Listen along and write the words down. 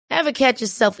Ever catch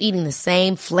yourself eating the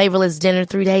same flavorless dinner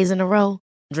 3 days in a row?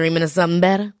 Dreaming of something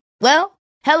better? Well,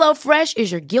 HelloFresh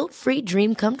is your guilt-free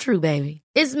dream come true, baby.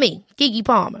 It's me, Keke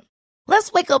Palmer.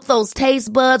 Let's wake up those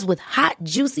taste buds with hot,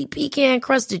 juicy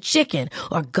pecan-crusted chicken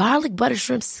or garlic butter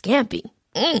shrimp scampi.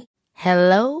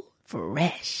 Hello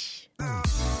Fresh.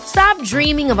 Stop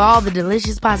dreaming of all the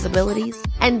delicious possibilities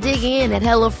and dig in at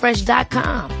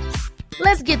HelloFresh.com.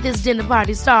 Let's get this dinner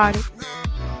party started.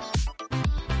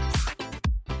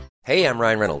 Hey, I'm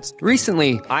Ryan Reynolds.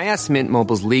 Recently, I asked Mint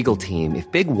Mobile's legal team if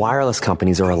big wireless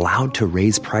companies are allowed to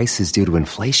raise prices due to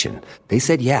inflation. They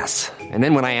said yes. And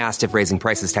then when I asked if raising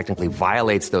prices technically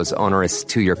violates those onerous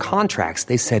 2-year contracts,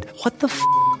 they said, "What the f***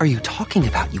 are you talking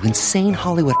about, you insane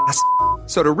Hollywood ass?"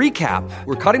 So to recap,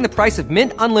 we're cutting the price of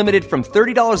Mint Unlimited from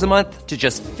 $30 a month to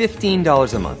just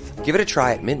 $15 a month. Give it a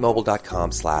try at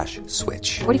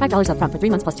mintmobile.com/switch. $45 up front for 3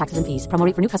 months plus taxes and fees. Promo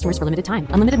rate for new customers for limited time.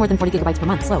 Unlimited more than 40 gigabytes per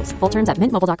month. Slows full terms at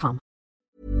mintmobile.com.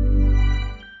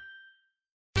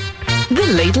 The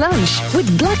Late Lunch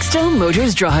with Blackstone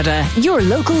Motors Drogheda, your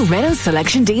local Renault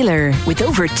selection dealer. With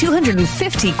over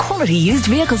 250 quality used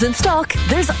vehicles in stock,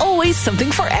 there's always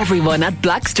something for everyone at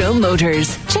Blackstone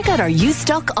Motors. Check out our used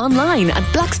stock online at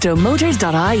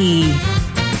blackstonemotors.ie.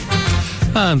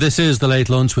 And this is The Late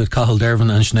Lunch with Cathal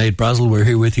Dervan and Sinead Brazel. We're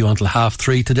here with you until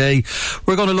 3:30 today.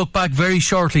 We're going to look back very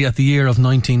shortly at the year of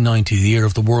 1990, the year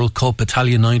of the World Cup,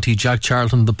 Italia 90, Jack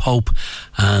Charlton, the Pope,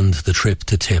 and the trip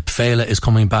to Tip. Fela is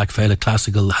coming back. Fela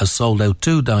Classical has sold out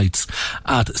 2 nights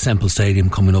at Semple Stadium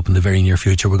coming up in the very near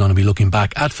future. We're going to be looking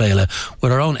back at Fela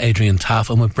with our own Adrian Taff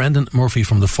and with Brendan Murphy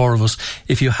from the Four of Us.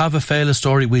 If you have a Fela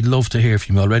story, we'd love to hear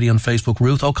from you. Already on Facebook,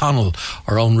 Ruth O'Connell,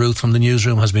 our own Ruth from the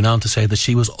newsroom, has been on to say that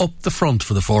she was up the front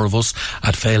for the Four of Us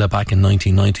at Fela back in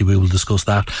 1990. We will discuss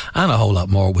that and a whole lot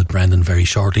more with Brendan very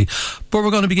shortly. But we're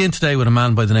going to begin today with a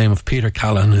man by the name of Peter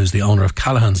Callahan, who's the owner of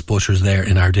Callahan's Butchers there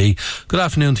in Ardee. Good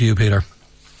afternoon to you, Peter.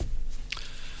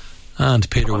 And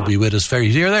Peter will be with us very...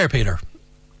 You're there, Peter.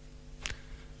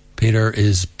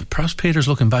 Perhaps Peter's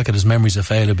looking back at his memories of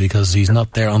Fela because he's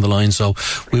not there on the line, so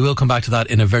we will come back to that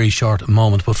in a very short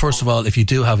moment. But first of all, if you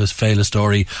do have a Fela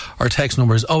story, our text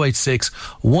number is 086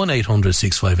 1800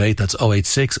 658. That's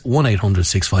 086 1800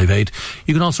 658.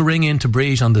 You can also ring in to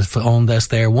Breege on the phone desk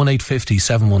there, 1850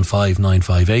 715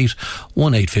 958,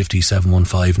 1850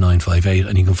 715 958,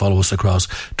 and you can follow us across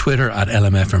Twitter at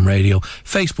LMFM Radio,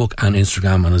 Facebook and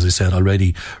Instagram. And as I said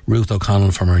already, Ruth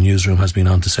O'Connell from our newsroom has been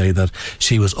on to say that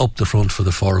she was up the front for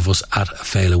the Four of Us at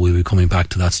Fela. We'll be coming back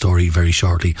to that story very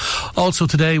shortly. Also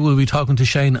today we'll be talking to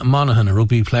Shane Monaghan, a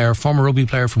rugby player, former rugby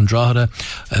player from Drogheda,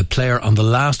 a player on the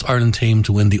last Ireland team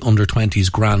to win the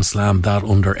under-20s Grand Slam, that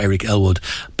under Eric Elwood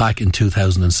back in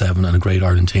 2007, and a great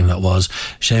Ireland team that was.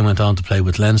 Shane went on to play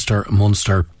with Leinster,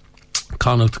 Munster,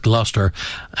 Connacht, Gloucester.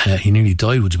 He nearly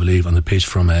died, would you believe, on the pitch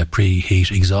from pre-heat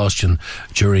exhaustion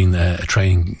during a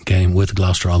training game with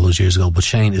Gloucester all those years ago. But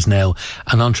Shane is now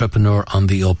an entrepreneur on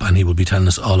the up, and he will be telling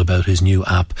us all about his new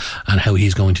app and how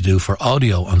he's going to do for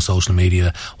audio on social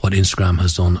media what Instagram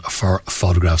has done for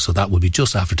photographs. So that will be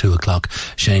just after 2 o'clock.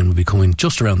 Shane will be coming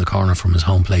just around the corner from his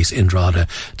home place in Drogheda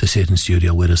to sit in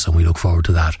studio with us, and we look forward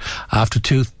to that. After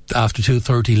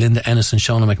 2:30, Linda Ennis and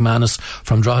Shona McManus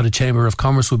from Drogheda Chamber of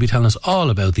Commerce will be telling us all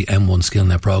about the M1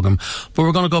 SkillNet programme. But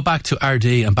we're going to go back to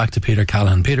Ardee and back to Peter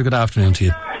Callahan. Peter, good afternoon to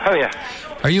you. How are you?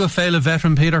 Are you a Fela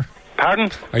veteran, Peter?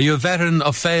 Pardon? Are you a veteran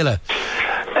of Fela?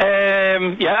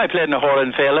 Yeah, I played in a hole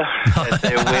in Fela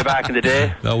way back in the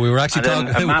day. No, we were actually talking...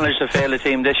 I managed the Fela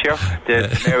team this year. The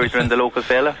Marys are in the local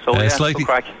Fela, so slightly,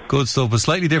 crack. Good stuff, but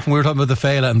slightly different. We were talking about the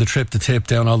Fela and the trip to Tip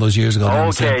down all those years ago.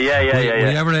 Okay, yeah.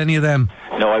 Were you ever any of them?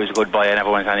 No, I was a good boy. I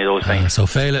never went to any of those things. So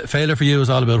Fela for you is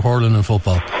all about hurling and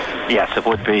football. Yes, it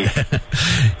would be.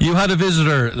 You had a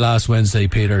visitor last Wednesday,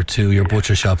 Peter, to your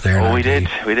butcher shop there. Oh, we did.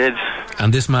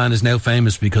 And this man is now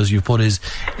famous because you put his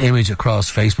image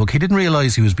across Facebook. He didn't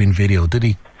realise he was being videoed, did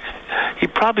he? He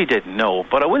probably didn't know,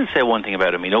 but I will say one thing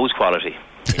about him: he knows quality.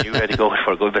 You're ready to go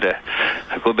for a good bit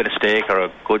of steak or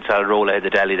a good salad roll out of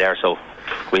the deli there, so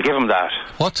we'll give him that.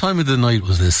 What time of the night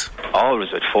was this? Oh, it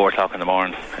was at 4 o'clock in the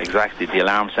morning. Exactly. The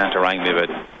alarm centre rang me about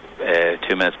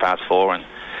 2 minutes past 4, and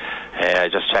I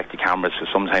just checked the cameras,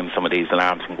 because sometimes some of these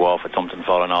alarms can go off with something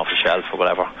falling off the shelf or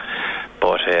whatever.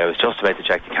 But I was just about to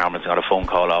check the cameras and got a phone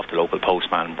call off the local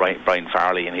postman, Brian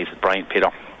Farley, and he said, "Brian,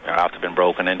 Peter, you're after been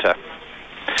broken into."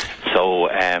 So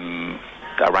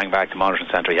I rang back to monitoring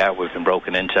centre. Yeah, we've been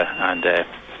broken into, and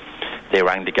they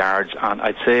rang the guards. And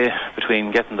I'd say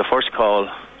between getting the first call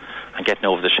and getting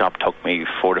over the shop took me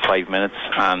 4 to 5 minutes,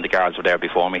 and the guards were there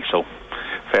before me. So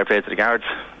fair play to the guards;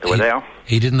 they were there.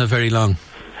 He didn't have very long.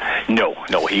 No,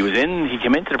 he was in. He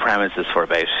came into the premises he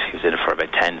was in it for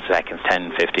about 10 seconds,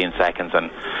 10, 15 seconds, and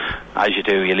as you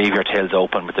do, you leave your tills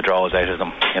open with the drawers out of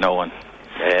them, and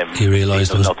he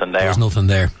realised there was nothing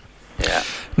there. Yeah.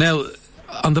 Now,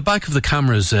 on the back of the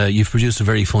cameras, you've produced a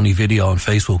very funny video on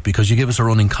Facebook because you give us a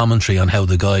running commentary on how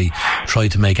the guy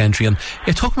tried to make entry, and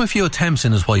it took him a few attempts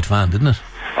in his white van, didn't it?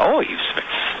 Oh, he was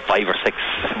 5 or 6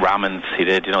 rammings he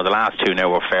did. The last two now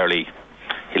were fairly...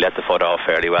 He let the foot off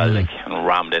fairly well, and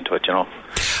rammed into it,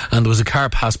 And there was a car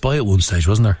passed by at one stage,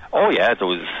 wasn't there? Oh yeah, there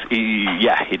was. He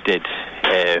did.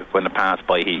 When it passed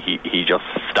by, he just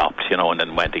stopped, and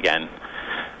then went again.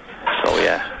 So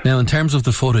yeah. Now, in terms of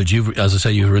the footage, as I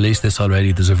say, you've released this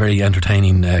already. There's a very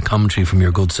entertaining commentary from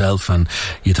your good self, and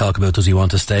you talk about, does he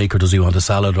want a steak or does he want a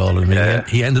salad roll? I mean,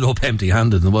 he ended up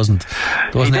empty-handed. He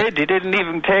didn't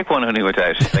even take one when he went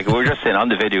out. Like, we were just saying on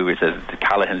the video, it says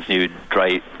Callahan's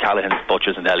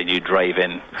Butchers and Deli new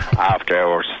drive-in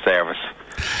after-hours service.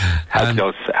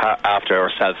 After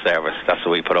our self-service. That's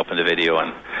what we put up in the video,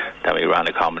 and then we ran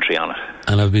a commentary on it.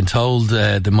 And I've been told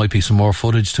there might be some more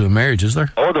footage to emerge, is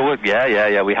there? Oh, there would.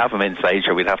 Yeah. We have them inside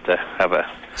here. We'd have to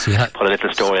put a little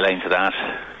storyline to that.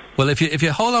 Well, if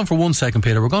you hold on for 1 second,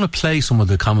 Peter, we're going to play some of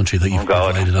the commentary that you've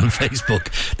provided on Facebook.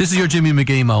 This is your Jimmy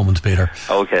McGee moment, Peter.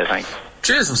 Okay, thanks.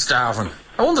 Jeez, I'm starving.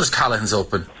 I wonder if Callahan's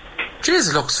open. Jeez,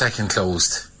 it looks second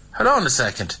closed. Hold on a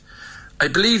second. I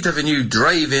believe they have a new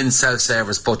drive-in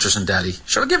self-service Butchers and Deli.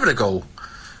 Shall I give it a go?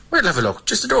 We'll have a look.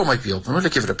 Just the door might be open. Will I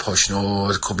give it a push?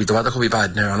 No, it could be the weather could be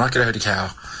bad now. I'll not get out of the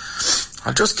car.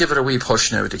 I'll just give it a wee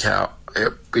push now with the car.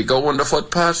 Yep, we go on the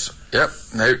footpath. Yep,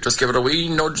 now just give it a wee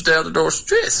nudge down the door.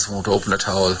 Jesus, won't open at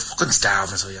all. Fucking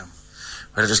starving as I am.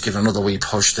 Well, I'll just give it another wee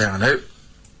push down now.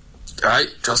 Right,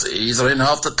 just ease her in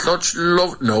off the clutch.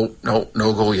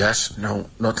 No go yet. No,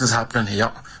 nothing's happening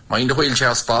here. Mind the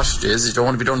wheelchair spot. Jeez, you don't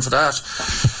want to be done for that.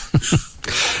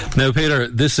 Now, Peter,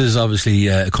 this is obviously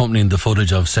accompanying the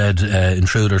footage of said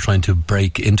intruder trying to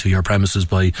break into your premises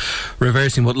by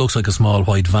reversing what looks like a small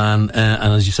white van,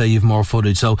 and as you say, you've more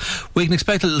footage. So we can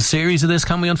expect a little series of this,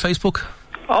 can we, on Facebook?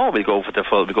 Oh, we go for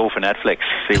Netflix,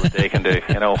 see what they can do,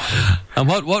 And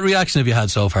what reaction have you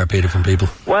had so far, Peter, from people?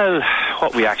 Well,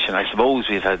 what reaction? I suppose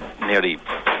we've had nearly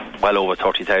well over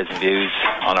 30,000 views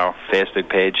on our Facebook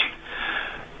page.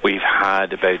 We've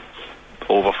had about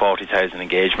over 40,000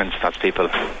 engagements. That's people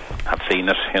have seen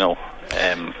it,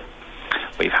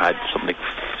 We've had something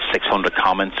like 600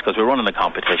 comments, because we're running a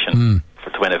competition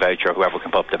to win a voucher. Whoever can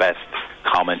put up the best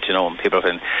comment, and people have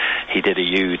been, he did a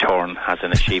U-turn as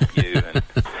in a sheep U, and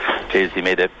geez, he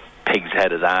made a pig's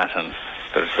head of that, and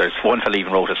there's one fella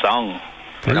even wrote a song,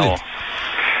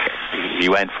 He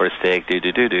went for a steak, do,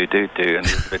 and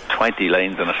there's about 20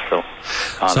 lines in it, so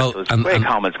there's great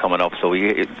comments coming up, so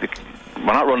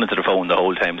we're not running to the phone the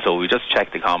whole time, so we just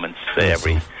check the comments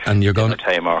every time.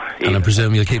 And I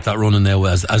presume you'll keep that running now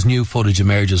as new footage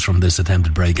emerges from this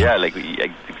attempted break-in. Yeah,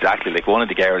 exactly. Like one of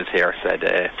the girls here said,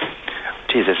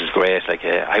 geez, this is great.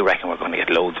 I reckon we're going to get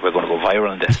loads. We're going to go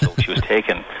viral on this. So she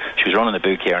was running a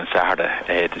book here in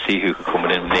Saturday to see who could come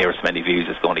in near as many views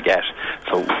as going to get.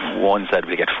 So one said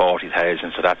we get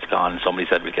 40,000, so that's gone. Somebody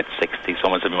said we get 60.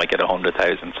 Someone said we might get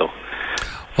 100,000. So.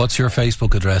 What's your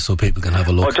Facebook address so people can have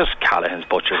a look? Oh, just Callahan's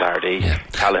Butchers RD. Yeah.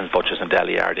 Callahan's Butchers and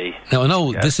Deli RD. Now, I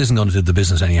know this isn't going to do the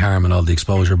business any harm and all the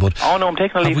exposure, but... Oh, no, I'm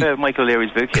taking a leaf out of Michael Leary's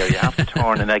book here. You have to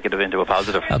turn a negative into a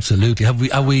positive. Absolutely.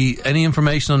 Have we any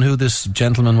information on who this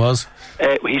gentleman was?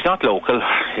 He's not local.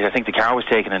 I think the car was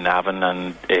taken in Navan,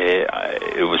 and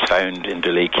it was found in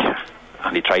Duleek,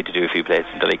 and he tried to do a few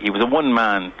places in Duleek. He was a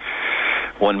one-man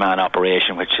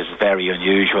operation, which is very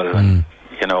unusual, and,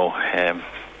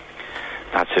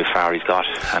 that's how far he's got,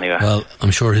 anyway. Well,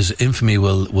 I'm sure his infamy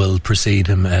will precede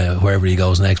him wherever he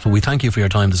goes next. But we thank you for your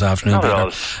time this afternoon,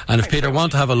 Peter. And if Peter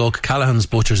want to have a look, Callahan's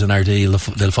Butchers in RD,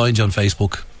 they'll find you on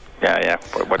Facebook. Yeah.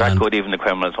 We're that good, even the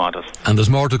criminals want us. And there's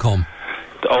more to come.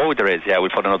 Oh, there is, yeah. We'll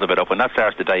put another bit up. When that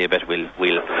starts to die a bit, we'll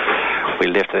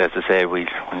lift it, as to say. When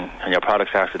your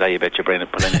product starts to die a bit, you bring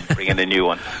in a new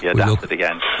one. You adapt it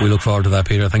again. We look forward to that,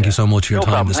 Peter. Thank you so much for your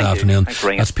time this afternoon.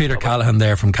 That's Peter Callahan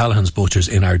there from Callahan's Butchers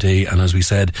in RD. And as we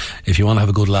said, if you want to have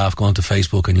a good laugh, go onto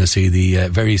Facebook and you'll see the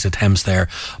various attempts there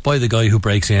by the guy who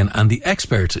breaks in, and the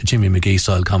expert Jimmy McGee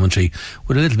style commentary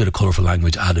with a little bit of colourful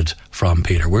language added from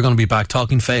Peter. We're going to be back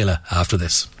talking Fela after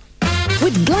this.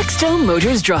 With Blackstone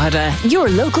Motors Drogheda, your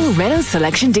local Renault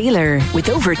selection dealer. With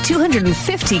over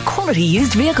 250 quality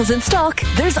used vehicles in stock,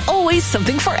 there's always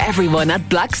something for everyone at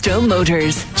Blackstone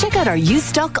Motors. Check out our used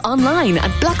stock online at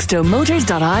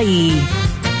blackstonemotors.ie.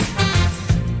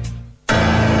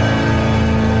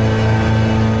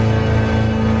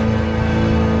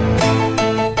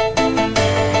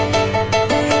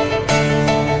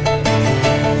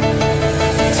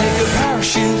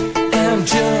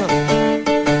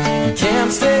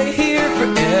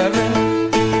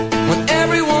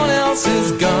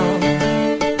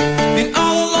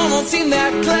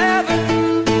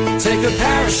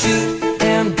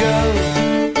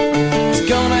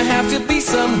 could be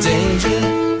some danger.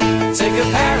 Take a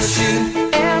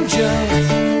parachute and jump.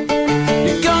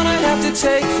 You're gonna have to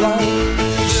take flight.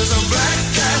 There's a black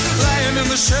cat lying in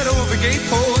the shadow of a gate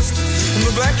post, and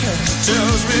the black cat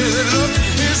tells me that look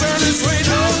is on its way.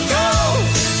 Don't go.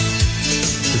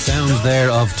 The sounds there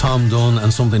of Tom Dunn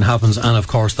and Something Happens, and of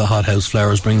course the Hothouse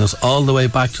Flowers, bring us all the way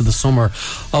back to the summer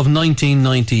of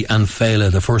 1990 and Fela,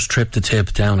 the first trip to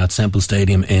tip down at Semple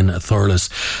Stadium in Thurles.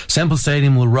 Semple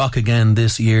Stadium will rock again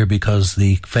this year because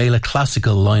the Fela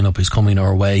classical lineup is coming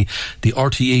our way. The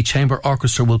RTE Chamber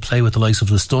Orchestra will play with the likes of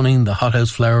The Stunning, the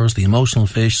Hothouse Flowers, the Emotional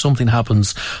Fish, Something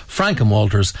Happens, Frank and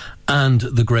Walters, and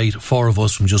the great four of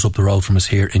us from just up the road from us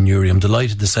here in Newry. I'm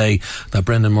delighted to say that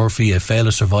Brendan Murphy, a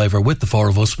Fela survivor with the four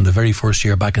of us from the very first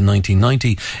year back in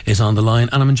 1990, is on the line,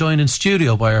 and I'm joined in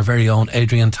studio by our very own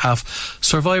Adrian Taff,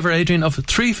 survivor, Adrian, of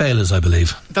 3 Felas, I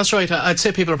believe. That's right. I'd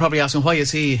say people are probably asking, why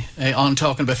is he on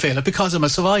talking about Fela? Because I'm a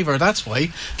survivor, that's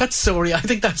why. That story, I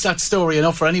think that's story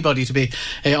enough for anybody to be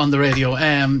on the radio.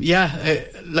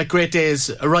 Like Great Days,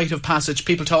 a rite of passage.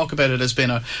 People talk about it as being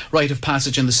a rite of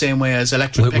passage in the same way as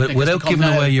Electric Picnic. Without giving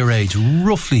away your age,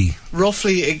 roughly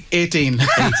 18.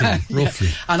 Roughly.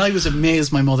 Yeah. And I was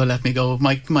amazed my mother let me go.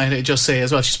 Might I just say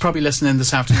as well, she's probably listening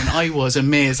this afternoon. I was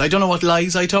amazed. I don't know what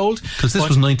lies I told, because this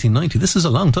was 1990. This is a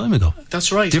long time ago.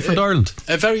 That's right. Different Ireland.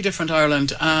 A very different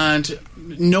Ireland, and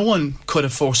no one could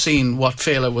have foreseen what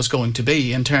Fela was going to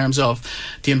be in terms of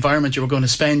the environment you were going to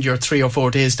spend your 3 or 4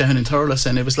 days down in Thurles.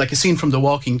 And it was like a scene from The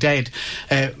Walking Dead.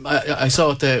 I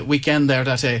saw at the weekend there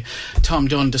that Tom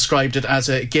Dunn described it as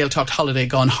a Gaeltacht holiday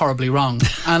gone horribly wrong,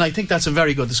 and I think that's a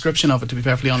very good description of it, to be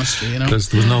perfectly honest with you. Because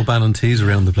there was no Ballontees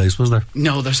around the place, was there?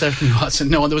 No, there certainly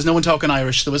wasn't. No, there was no one talking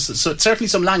Irish. There was certainly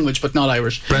some language, but not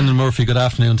Irish. Brendan Murphy, good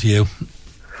afternoon to you.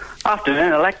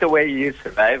 Afternoon. I like the way you use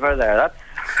Survivor there.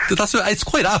 That's it's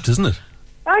quite apt, isn't it?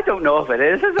 I don't know if it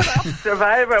is. Is it apt?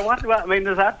 Survivor? What I mean,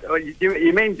 is that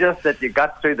you mean just that you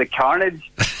got through the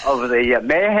carnage of the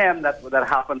mayhem that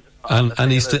happened?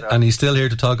 And he's still here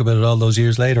to talk about it all those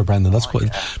years later, Brendan. That's quite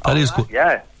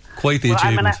quite the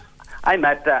achievement. I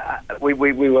met. We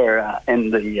were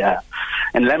in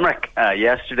Limerick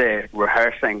yesterday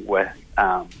rehearsing with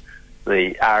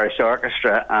the Irish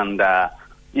Orchestra, and I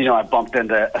bumped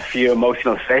into a few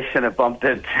Emotional Fish, and I bumped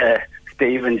into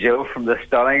Steve and Joe from The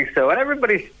Stunning. So, and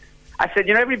everybody's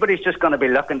just going to be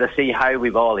looking to see how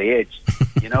we've all aged.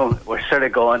 We're sort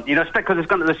of going, because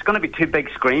there's going to be 2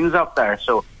 big screens up there,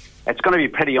 so it's going to be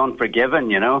pretty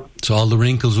unforgiving, So all the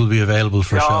wrinkles will be available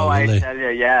for show, will they? Tell you,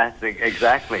 yeah,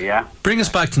 exactly, yeah. Bring us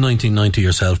back to 1990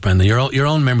 yourself, Brendan. Your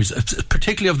own memories,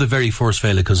 particularly of the very first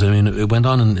Fela, because it went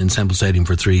on in Semple Stadium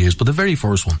for 3 years, but the very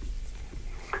first one.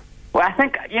 Well, I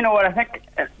think I think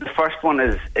the first one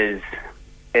is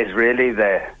really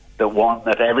the one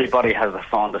that everybody has the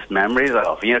fondest memories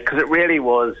of. Because it really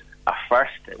was a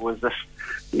first. It was this.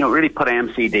 Really put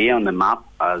MCD on the map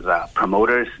as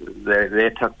promoters.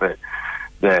 They took the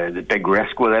big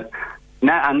risk with it.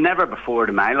 And never before,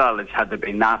 to my knowledge, had there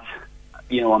been that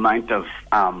amount of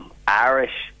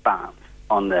Irish bands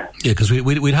on the. Yeah, because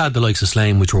we'd had the likes of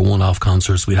Slane, which were one-off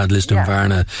concerts. We had Liston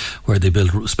Varna, where they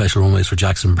built special runways for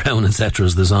Jackson Browne, etc.,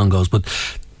 as the song goes. But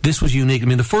this was unique. I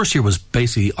mean, the first year was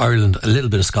basically Ireland, a little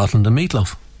bit of Scotland, and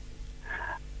Meatloaf.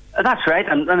 That's right,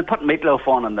 and they put Meatloaf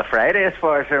on the Friday, as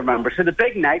far as I remember. So the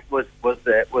big night was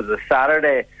the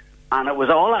Saturday, and it was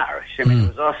all Irish. I mean,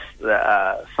 it was us.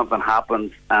 Something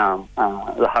Happened, the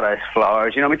Hothouse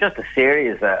Flowers. Just a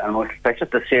series,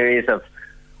 just a series of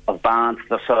bands.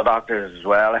 The Soul Doctors as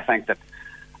well. I think that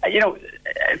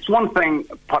it's one thing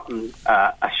putting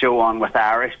a show on with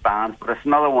Irish bands, but it's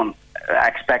another one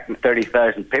expecting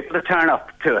 30,000 people to turn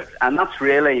up to it, and that's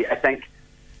really, I think,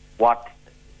 what.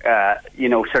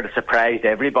 Sort of surprised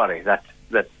everybody that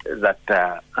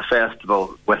a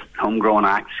festival with homegrown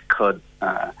acts could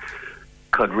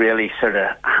really sort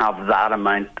of have that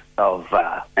amount of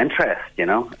interest, and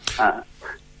it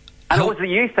was the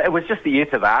youth. It was just the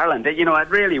youth of Ireland. It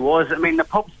really was. I mean, the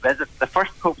Pope's visit, the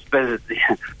first Pope's visit,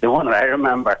 the one that I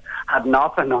remember, had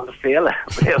nothing on Fela,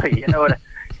 really.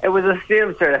 It was the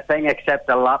same sort of thing, except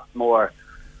a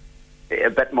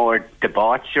bit more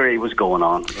debauchery was going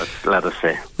on, let us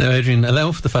say. Now, Adrian,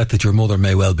 allow for the fact that your mother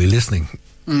may well be listening.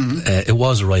 It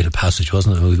was a rite of passage,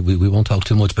 wasn't it? We won't talk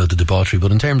too much about the debauchery,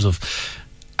 but in terms of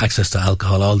access to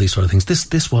alcohol, all these sort of things,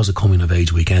 this was a coming of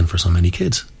age weekend for so many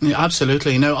kids. Yeah,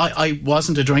 absolutely. No, I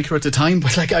wasn't a drinker at the time,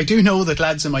 but I do know that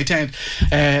lads in my tent,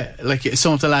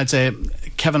 some of the lads,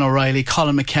 Kevin O'Reilly,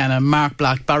 Colin McKenna, Mark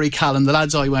Black, Barry Callan, the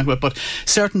lads I went with, but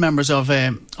certain members of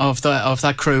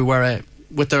that crew were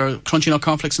with their crunchy nut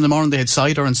cornflakes in the morning, they had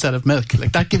cider instead of milk.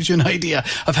 Like, that gives you an idea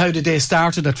of how the day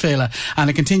started at Fela, and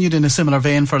it continued in a similar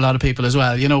vein for a lot of people as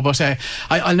well, you know. But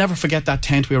I'll never forget that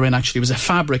tent we were in. Actually, it was a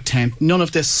fabric tent, none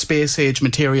of this space age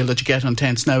material that you get on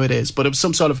tents nowadays, but it was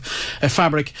some sort of a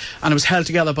fabric, and it was held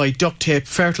together by duct tape,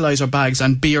 fertiliser bags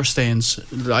and beer stains.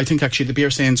 I think actually the beer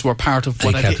stains were part of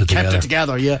what kept it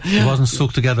together. Yeah, it wasn't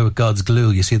stuck together with God's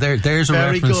glue. You see, there's a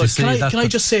very reference. Good. You see, can I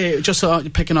just say, just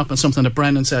picking up on something that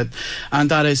Brendan said, and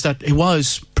that is that it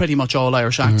was pretty much all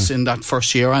Irish acts in that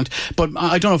first year. But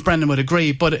I don't know if Brendan would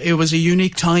agree, but it was a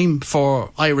unique time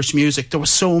for Irish music. There were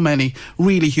so many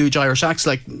really huge Irish acts,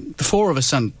 like the four of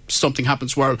us and Something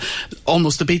Happens were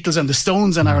almost the Beatles and the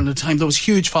Stones in Ireland at the time. There was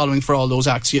huge following for all those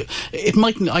acts. I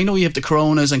know you have the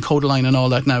Coronas and Codaline and all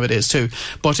that nowadays too,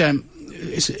 but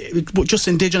just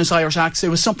indigenous Irish acts, it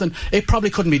was something, it probably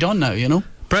couldn't be done now, you know.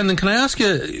 Brendan, can I ask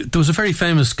you, there was a very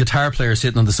famous guitar player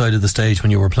sitting on the side of the stage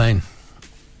when you were playing.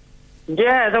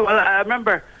 Yeah, well, I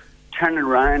remember turning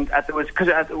around. I think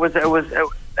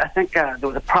there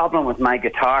was a problem with my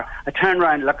guitar. I turned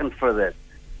around looking for the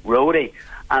roadie,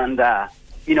 and at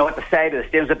the side of the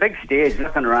stage, it was a big stage.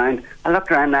 Looking around, I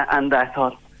looked around and I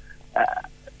thought,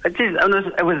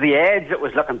 it was the Edge that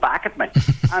was looking back at me,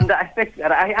 and I think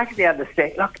that I actually had to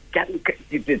say, "Look, get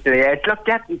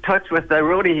in touch with the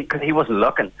roadie," because he wasn't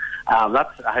looking.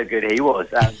 That's how good he was.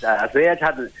 And the Edge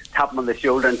had to tap him on the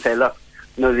shoulder and say, "Look,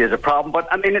 there's a problem." But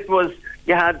I mean, it was,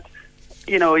 you had,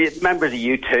 members of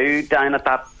U2 down at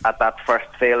that first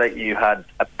Fela. You had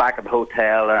back at the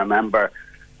hotel. I remember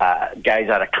guys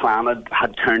out of Clannad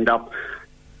had turned up.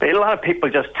 But a lot of people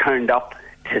just turned up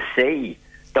to see,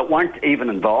 that weren't even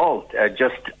involved,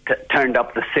 just turned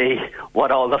up to see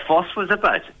what all the fuss was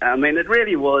about. I mean, it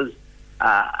really was,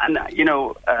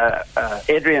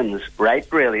 Adrian's right,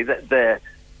 really. It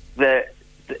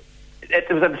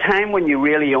was at a time when you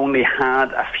really only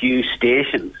had a few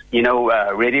stations,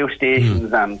 radio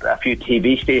stations and a few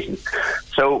TV stations.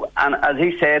 So, and as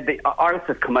he said, the artists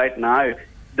have come out now.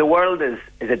 The world is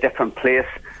a different place.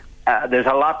 There's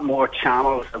a lot more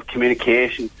channels of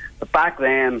communication. But back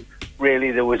then,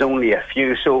 really, there was only a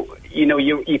few. So, you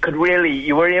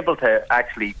were able to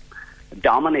actually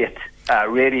dominate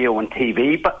radio and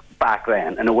TV back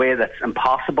then in a way that's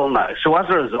impossible now. So as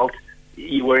a result,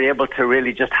 you were able to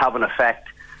really just have an effect.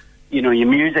 Your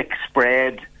music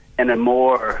spread in a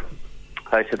more,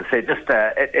 how should I say,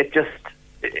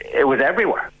 it was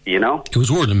everywhere, It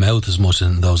was word of mouth as much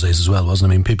in those days as well,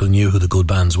 wasn't it? I mean, people knew who the good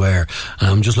bands were. And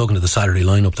I'm just looking at the Saturday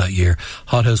lineup that year.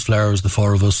 Hothouse Flowers, The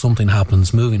Four of Us, Something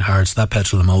Happens, Moving Hearts, That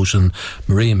Petrol Emotion,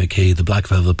 Maria McKee, The Black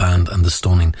Velvet Band and The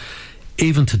Stunning.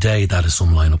 Even today, that is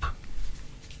some lineup.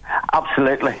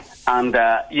 Absolutely. And,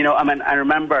 I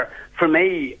remember, for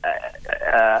me,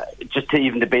 just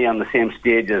to be on the same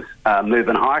stage as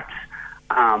Moving Hearts,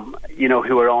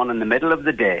 who were on in the middle of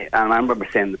the day. And I remember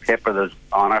saying in the paper there's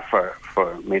honour for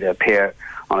me to appear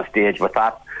on a stage with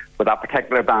that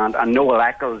particular band. And Noel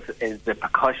Eccles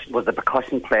was the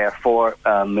percussion player for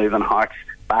Moving Hearts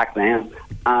back then,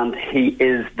 and he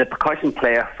is the percussion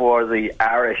player for the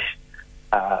Irish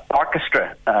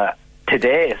orchestra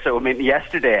today. So I mean,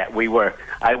 yesterday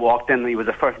I walked in, he was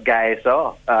the first guy I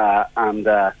saw,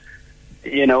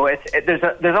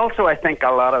 there's also, I think,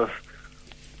 a lot of,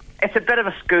 it's a bit of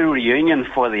a school reunion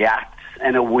for the acts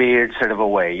in a weird sort of a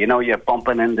way. You're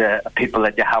bumping into people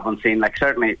that you haven't seen. Like,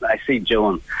 certainly I see Joe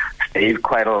and Steve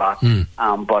quite a lot.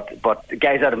 But the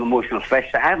guys out of Emotional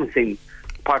Fish, I haven't seen,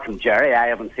 apart from Jerry, I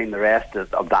haven't seen the rest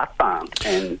of that band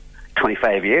in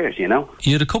 25 years, You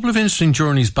had a couple of interesting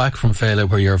journeys back from Fela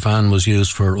where your van was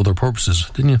used for other purposes,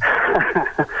 didn't you?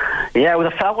 Yeah,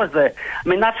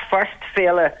 that first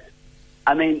Fela,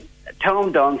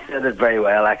 Tom Dunn said it very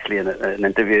well, actually, in an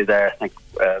interview there, I think,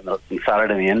 on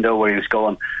Saturday in the Indo, where he was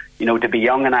going, to be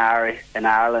young in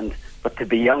Ireland, but to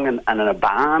be young and in a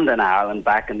band in Ireland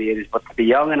back in the 80s, but to be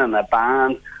young and in a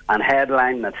band and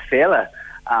headlining at Fela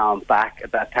back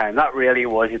at that time, that really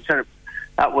was,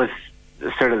 that was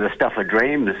sort of the stuff of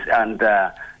dreams. And,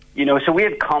 so we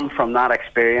had come from that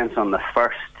experience on the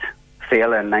first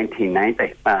Fela in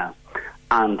 1990,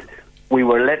 and we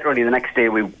were literally, the next day,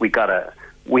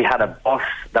 we had a bus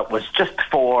that was just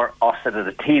for us. It had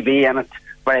a TV in it,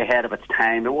 very ahead of its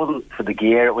time. It wasn't for the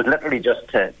gear. It was literally just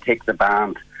to take the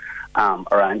band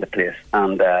around the place,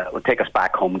 and it would take us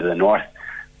back home to the north.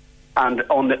 And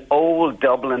on the old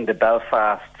Dublin to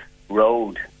Belfast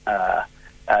road,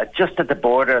 just at the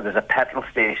border, there's a petrol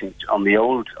station on the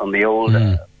old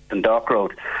Dundalk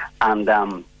Road,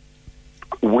 and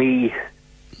we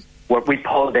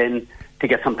pulled in to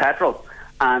get some petrol.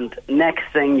 And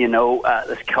next thing you know,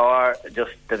 this car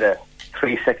just did a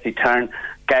 360 turn,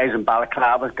 guys in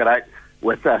balaclavas got out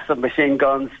with submachine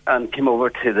guns and came over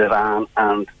to the van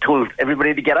and told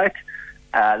everybody to get out.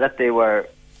 That they were,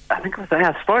 I think it was,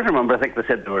 as far as I remember, I think they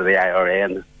said they were the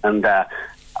IRA. And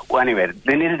well, anyway,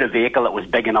 they needed a vehicle that was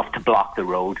big enough to block the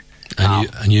road.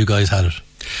 And you guys had it.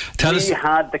 We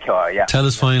had the car, yeah. Tell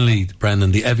us finally,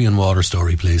 Brendan, the Evian water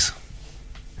story, please.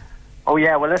 Oh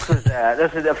yeah, well this was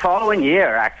the following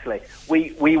year actually.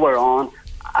 We were on,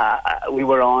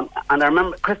 and I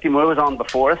remember Christy Moore was on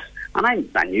before us, and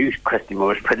I knew Christy Moore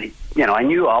was pretty, I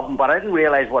knew of him, but I didn't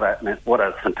realise what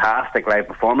a fantastic live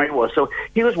performer he was. So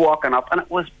he was walking up, and it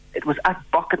was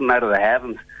bucketing out of the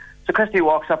heavens. So Christy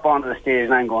walks up onto the stage,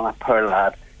 and I'm going, "A poor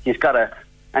lad, he's got to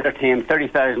entertain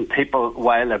 30,000 people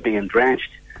while they're being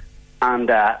drenched."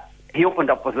 And he opened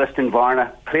up with Liston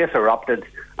Varna, place erupted,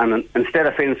 and instead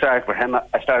of feeling sorry for him,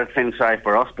 I started feeling sorry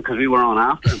for us because we were on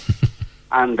after him.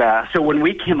 And so when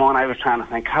we came on, I was trying to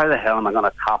think, how the hell am I going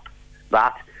to top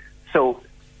that? So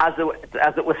as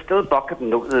it was still bucketing,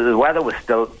 the weather was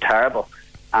still terrible,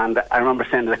 and I remember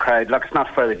saying to the crowd, "Look, it's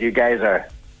not fair that you guys are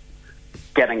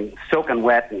getting soaking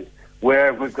wet, and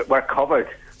we're covered."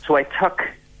 So I took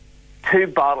 2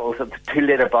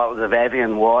 2-litre bottles of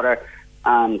Evian water,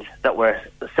 and that were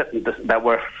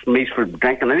meat for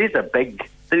drinking, and these are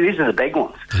the big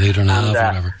ones. A litre and a half,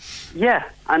 whatever. Yeah,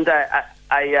 and I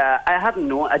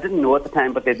didn't know at the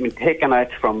time, but they'd been taken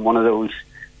out from one of those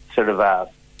sort of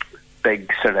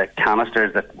big sort of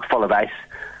canisters that were full of ice,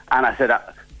 and I said,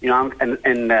 I'm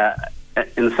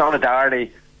in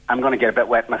solidarity, I'm going to get a bit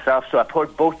wet myself, so I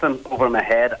poured both of them over my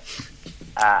head,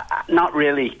 not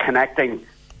really connecting,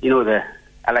 the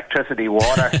electricity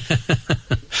water.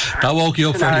 That woke you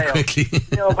up fairly quickly.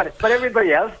 But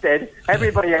everybody else did.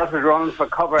 Everybody else was running for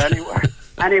cover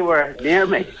anywhere near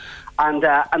me. And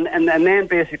then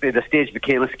basically the stage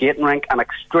became a skating rink, and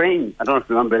Extreme, I don't know if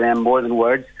you remember them, More Than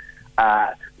Words,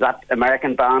 that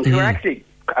American band, who were actually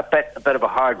a bit of a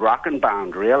hard rocking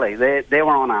band, really. They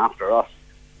were on after us.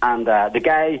 And the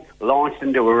guy launched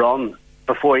into a run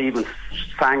before he even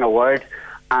sang a word,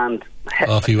 and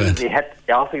off he went.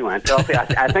 Off he went.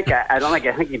 I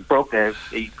think he broke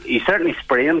he certainly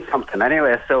sprained something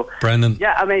anyway. So Brendan,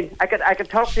 yeah, I mean, I could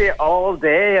talk to you all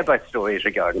day about stories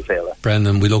regarding Fela.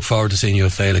 Brendan, we look forward to seeing you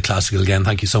at Fela Classical again.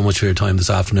 Thank you so much for your time this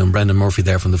afternoon. Brendan Murphy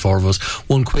there from the 4 of us.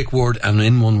 One quick word, and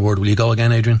in one word, will you go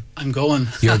again, Adrian? I'm going.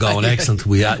 You're going. Excellent.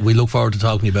 We look forward to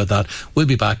talking to you about that. We'll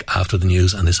be back after the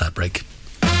news and this ad break.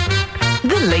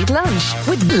 The Late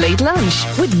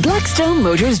Lunch with Blackstone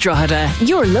Motors Drogheda,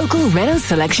 your local Renault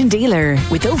selection dealer.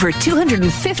 With over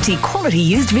 250 quality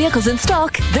used vehicles in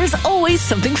stock, there's always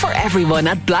something for everyone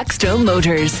at Blackstone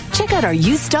Motors. Check out our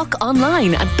used stock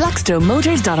online at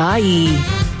blackstonemotors.ie.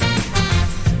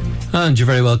 And you're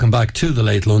very welcome back to the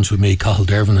Late Lunch with me, Cathal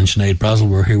Dervan and Sinead Brazel.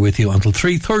 We're here with you until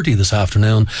 3:30 this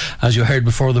afternoon. As you heard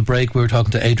before the break, we were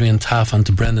talking to Adrian Taff and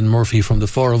to Brendan Murphy from the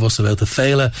 4 of us about the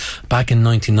Fela back in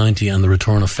 1990 and the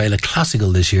return of Fela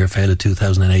Classical this year, Fela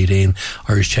 2018.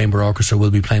 Irish Chamber Orchestra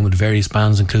will be playing with various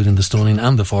bands, including the Stunning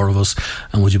and the 4 of us.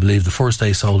 And would you believe the first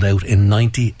day sold out in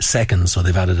 90 seconds? So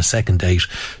they've added a second date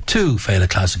to Fela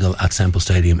Classical at Semple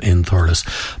Stadium in Thurles.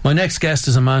 My next guest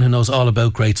is a man who knows all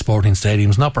about great sporting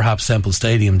stadiums, not perhaps Semple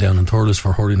Stadium down in Thurles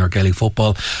for hurling or Gaelic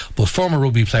football, but former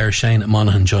rugby player Shane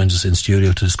Monaghan joins us in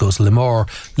studio to discuss Lemur.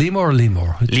 So we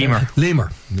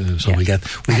get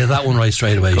that one right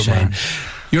straight away. Shane, man.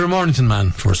 You're a Mornington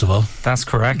man, first of all. That's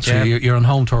correct, so yeah. You're on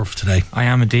home turf today. I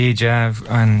am indeed, yeah,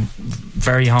 and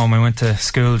very home. I went to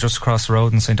school just across the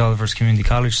road in St Oliver's Community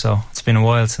College, so it's been a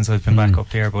while since I've been back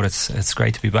up here, but it's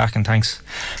great to be back, and thanks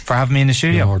for having me in the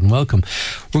studio. You're more than welcome.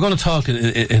 We're going to talk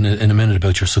in a minute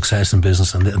about your success in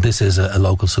business, and this is a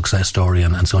local success story,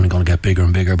 and it's only going to get bigger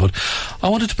and bigger, but I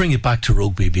wanted to bring it back to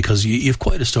rugby, because you've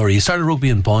quite a story. You started rugby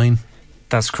in Boyne.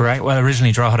 That's correct. Well,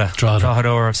 originally Drogheda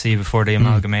RFC before they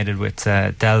amalgamated with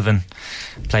Delvin.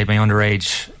 Played my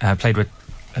underage. Played with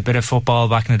a bit of football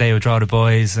back in the day with Drogheda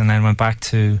boys, and then went back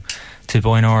to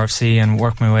Boyne RFC and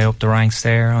worked my way up the ranks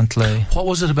there until I... What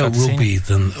was it about rugby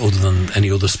other than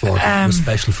any other sport that was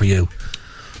special for you?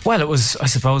 Well, it was, I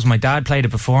suppose, my dad played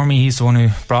it before me. He's the one who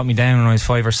brought me down when I was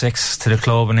 5 or 6 to the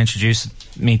club and introduced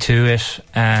me to it.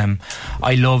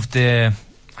 I loved the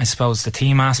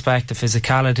team aspect, the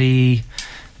physicality.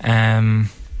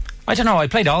 I don't know, I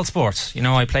played all sports.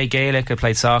 I played Gaelic, I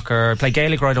played soccer. I played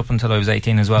Gaelic right up until I was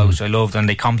 18 as well, which I loved, and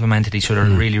they complemented each other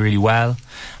really, really well.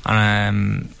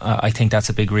 And I think that's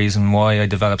a big reason why I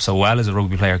developed so well as a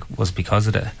rugby player, was because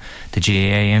of the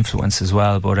GAA influence as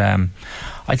well. But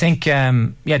I think,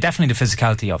 definitely the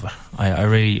physicality of it. I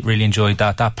really, really enjoyed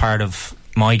that. That part of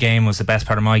my game was the best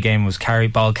part of my game, was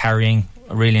ball carrying.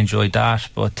 I really enjoyed that.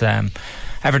 But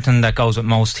everything that goes with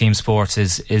most team sports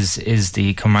is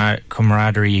the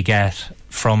camaraderie you get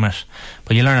from it,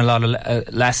 but you learn a lot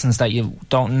of lessons that you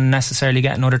don't necessarily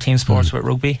get in other team sports with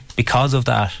rugby because of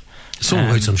that. Some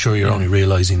of which I'm sure you're only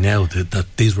realising now that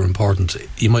these were important.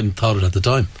 You mightn't have thought it at the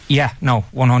time. Yeah, no,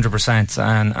 100%,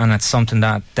 and it's something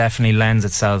that definitely lends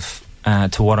itself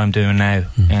to what I'm doing now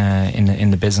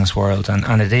in the business world,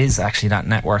 and it is actually that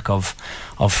network of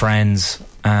friends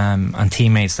and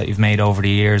teammates that you've made over the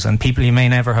years, and people you may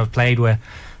never have played with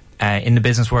in the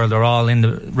business world are all in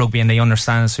the rugby, and they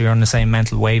understand it, so you're on the same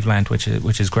mental wavelength, which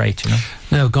is great, you know.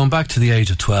 Now, going back to the age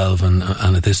of 12, and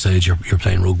at this stage you're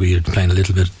playing rugby, you're playing a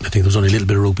little bit. I think there was only a little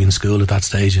bit of rugby in school at that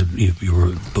stage. You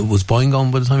were, but was Boyne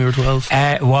gone by the time you were 12?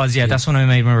 It was, yeah. That's when I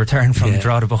made my return from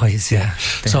Drogheda Boys. Yeah.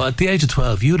 So at the age of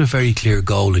 12, you had a very clear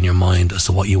goal in your mind as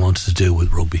to what you wanted to do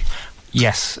with rugby.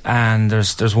 Yes, and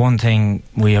there's one thing,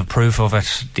 we have proof of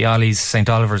it. The Ollies, St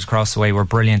Oliver's across the way were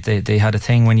brilliant. They had a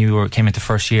thing when you came into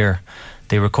first year.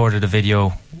 They recorded a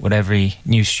video with every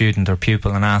new student or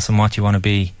pupil and asked them what you want to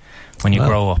be when you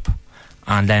grow up.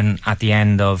 And then at the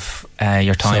end of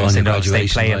your time in St Oliver's, they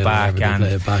play it back.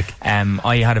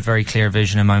 I had a very clear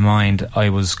vision in my mind. I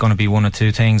was going to be one of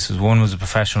two things. One was a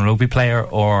professional rugby player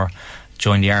or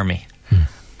join the army.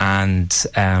 And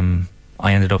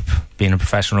I ended up being a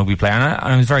professional rugby player, and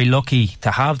I was very lucky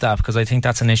to have that, because I think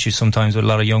that's an issue sometimes with a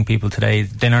lot of young people today.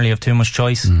 They nearly have too much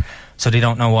choice, so they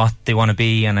don't know what they want to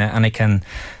be, and I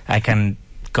can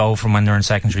go from when they're in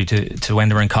secondary to when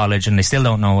they're in college, and they still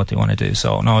don't know what they want to do.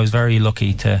 So no, I was very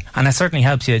lucky to, and it certainly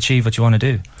helps you achieve what you want to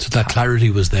do. So that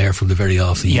clarity was there from the very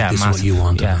off. This massive, is what you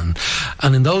wanted. Yeah.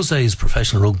 And in those days,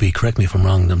 professional rugby, correct me if I'm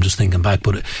wrong, I'm just thinking back,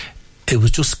 but it was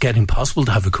just getting possible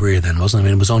to have a career then, wasn't it? I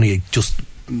mean, it was only just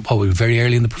very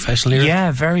early in the professional era?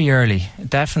 Yeah, very early,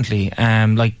 definitely.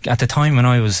 Like at the time when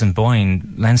I was in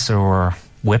Boyne, Leinster were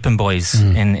whipping boys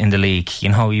in the league. You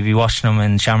know, you'd be watching them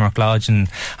in Shamrock Lodge and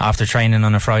after training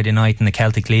on a Friday night in the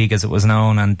Celtic League, as it was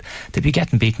known, and they'd be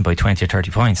getting beaten by 20 or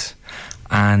 30 points.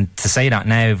 And to say that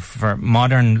now, for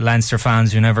modern Leinster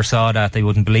fans who never saw that, they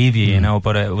wouldn't believe you, you know,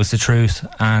 but it was the truth.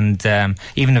 And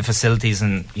even the facilities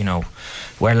and, you know,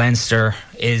 where Leinster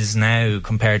is now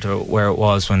compared to where it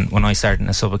was when I started in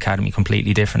a sub-academy,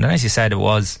 completely different. And as you said, it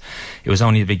was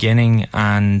only the beginning,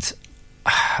 and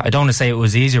I don't want to say it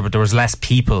was easier, but there was less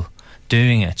people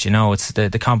doing it, you know. It's the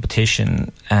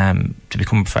competition to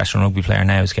become a professional rugby player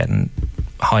now is getting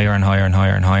higher and higher and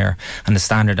higher and higher, and the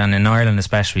standard, and in Ireland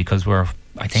especially, because we're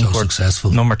successful,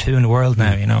 number 2 in the world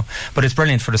now, you know. But it's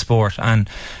brilliant for the sport, and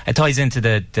it ties into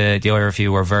the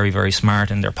IRFU were very, very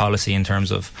smart in their policy in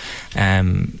terms of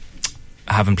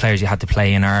having players you had to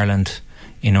play in Ireland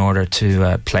in order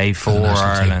to play for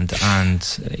Ireland. And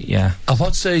at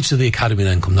what stage did the academy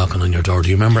then come knocking on your door? Do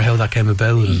you remember how that came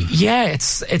about? Yeah, it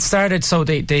started, so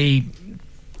the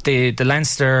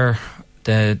Leinster,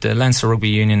 the Leinster Rugby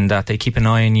Union, that they keep an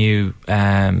eye on you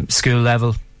school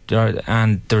level,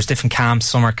 and there was different camps,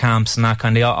 summer camps and that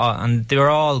kind of, and they were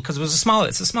all, because it's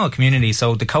a small community,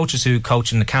 so the coaches who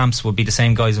coach in the camps would be the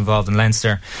same guys involved in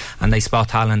Leinster, and they spot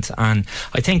talent. And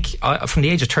I think from the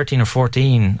age of 13 or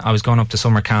 14 I was going up to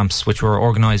summer camps which were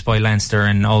organised by Leinster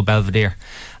in Old Belvedere,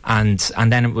 and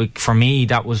then for me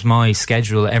that was my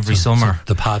schedule every summer.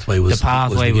 So the pathway was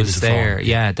there, form.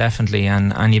 yeah, definitely,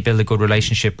 and you build a good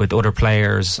relationship with other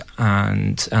players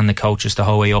and the coaches the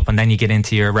whole way up, and then you get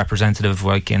into your representative,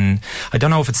 like in, I don't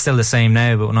know if it's still the same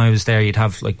now, but when I was there you'd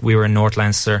have, like, we were in North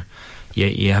Leinster,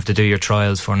 you have to do your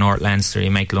trials for North Leinster, you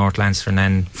make North Leinster and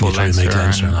then full Leinster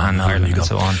and Ireland and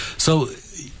so on. So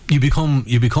you become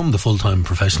the full-time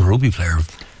professional rugby player.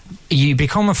 You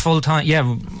become a full-time,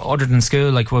 other than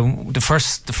school, like the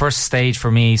first stage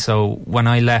for me. So when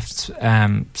I left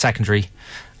secondary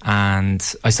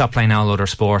and I stopped playing all other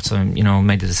sports, and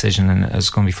made the decision and it was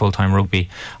going to be full-time rugby,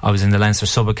 I was in the Leinster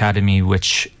Sub-Academy,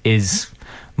 which is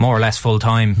more or less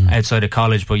full-time outside of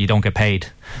college, but you don't get paid.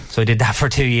 So I did that for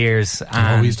 2 years. And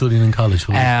what were you studying in college?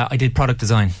 I did product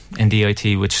design in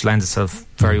DIT, which lends itself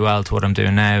very well to what I'm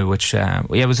doing now, which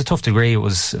it was a tough degree. It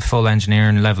was a full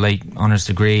engineering level 8 honours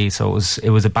degree, so it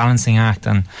was a balancing act.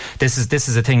 And this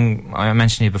is a thing I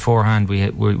mentioned to you beforehand. We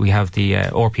have the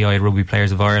RPI, Rugby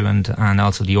Players of Ireland, and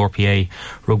also the RPA,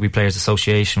 Rugby Players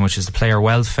Association, which is the player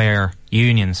welfare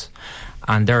unions.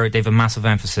 And they've a massive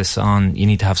emphasis on, you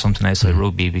need to have something outside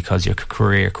rugby because your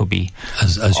career could be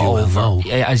as you well know,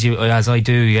 as I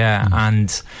do, and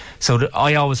so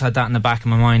I always had that in the back of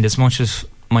my mind. As much as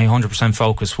my 100%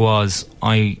 focus was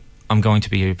I'm going to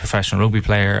be a professional rugby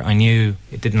player, I knew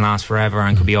it didn't last forever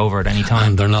and could be over at any time.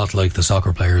 And they're not like the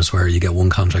soccer players where you get one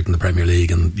contract in the Premier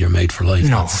League and you're made for life.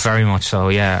 No, very much so,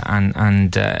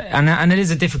 and it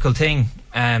is a difficult thing.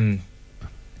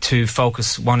 to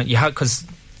focus because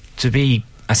to be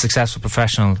a successful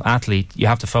professional athlete, you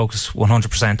have to focus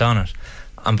 100% on it,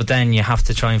 but then you have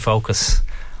to try and focus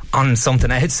on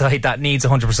something outside that needs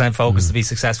 100% focus to be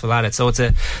successful at it. So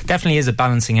definitely is a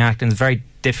balancing act, and it's a very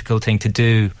difficult thing to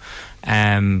do.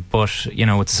 But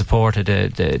with the support of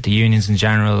the unions in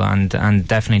general, and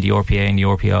definitely the RPA and the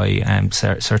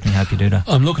RPI certainly help you do that.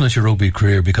 I'm looking at your rugby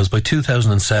career, because by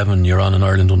 2007 you're on an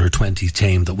Ireland under-20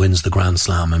 team that wins the Grand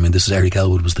Slam. I mean, this is Eric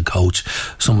Elwood was the coach.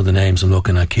 Some of the names I'm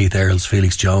looking at: Keith Earls,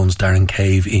 Felix Jones, Darren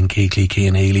Cave, Ian Keighley,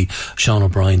 Cian Healy, Sean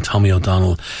O'Brien, Tommy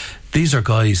O'Donnell. These are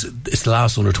guys, it's the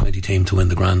last under-20 team to win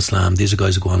the Grand Slam. These are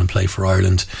guys who go on and play for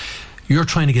Ireland. You're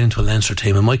trying to get into a Leinster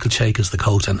team, and Michael Cheika is the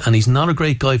coach, and he's not a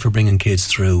great guy for bringing kids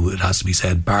through, it has to be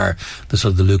said, bar the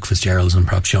sort of the Luke Fitzgeralds and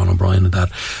perhaps Sean O'Brien and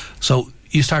that. So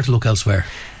you start to look elsewhere.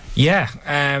 Yeah,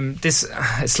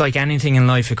 it's like anything in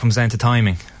life, it comes down to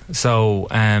timing. So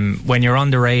when you're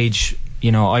underage,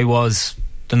 I was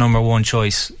the number one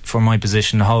choice for my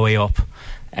position the whole way up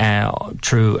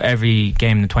through every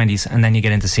game in the 20s, and then you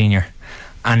get into senior,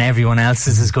 and everyone else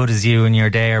is as good as you, and you're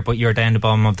there, but you're down the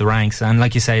bottom of the ranks. And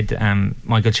like you said,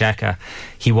 Michael Cheika,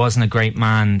 he wasn't a great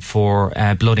man for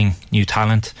blooding new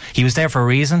talent. He was there for a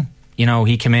reason.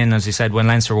 He came in, as you said, when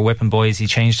Leinster were whipping boys, he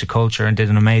changed the culture and did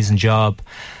an amazing job.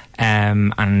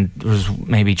 And there was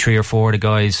maybe 3 or 4 of the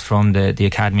guys from the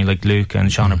academy, like Luke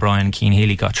and Sean O'Brien and Cian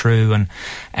Healy, got through.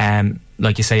 And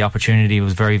like you say, opportunity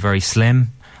was very, very slim.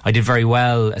 I did very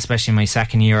well, especially in my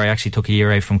second year. I actually took a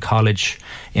year out from college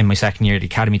in my second year at the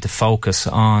academy to focus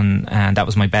on, and that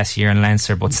was my best year in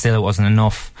Leinster, but still it wasn't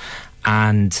enough.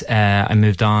 And I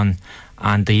moved on.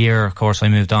 And the year, of course, I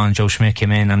moved on, Joe Schmidt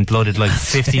came in and blooded like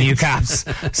 50 new caps.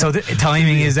 So the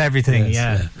timing is everything.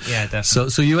 Yes, yeah,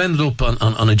 definitely. So you ended up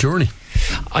on a journey.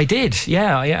 I did,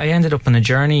 yeah. I ended up on a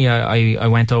journey. I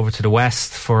went over to the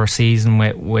West for a season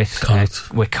with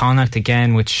Connacht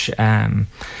again, which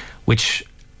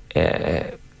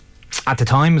at the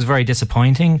time was very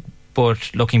disappointing,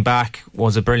 but looking back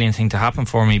was a brilliant thing to happen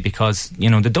for me, because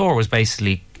the door was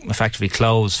effectively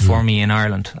closed for me in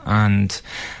Ireland, and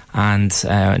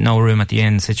no room at the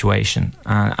inn situation,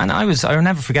 and I'll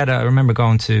never forget it. I remember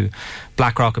going to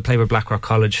Blackrock. I played with Blackrock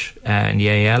College in the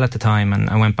AAL at the time, and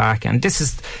I went back, and this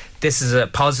is a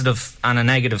positive and a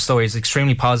negative story. It's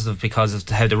extremely positive because of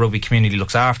how the rugby community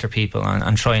looks after people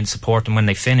and try and support them when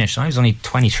they finish. And I was only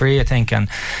 23, I think, and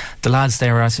the lads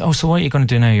there were asking, so what are you going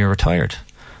to do now? You're retired.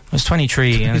 I was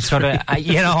 23, and it's got and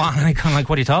I kind of like,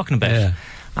 what are you talking about? Yeah.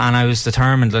 And I was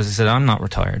determined, as I said, I'm not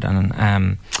retired.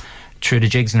 And through the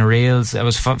jigs and the reels, I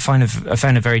found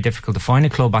it very difficult to find a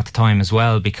club at the time as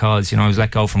well, because I was let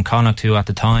go from Connacht, who at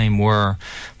the time they were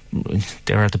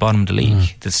at the bottom of the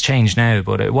league. It's changed now,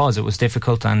 but it was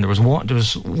difficult. And there was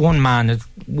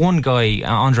one guy,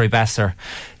 Andre Besser,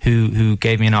 who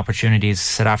gave me an opportunity as a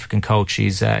South African coach.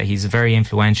 He's very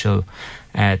influential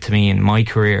to me in my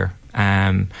career.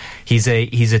 He's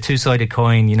a two-sided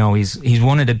coin. He's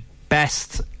one of the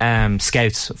best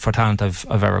scouts for talent I've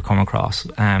ever come across.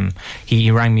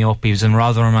 He rang me up. He was in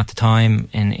Rotherham at the time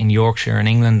in Yorkshire in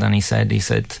England, and he said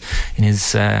in his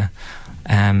South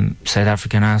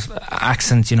African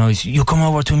accent, you come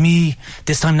over to me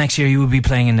this time next year, you will be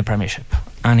playing in the Premiership.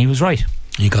 And he was right.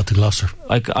 You got to Gloucester.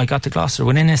 I got to Gloucester.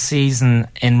 Within a season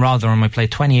in Rotherham, I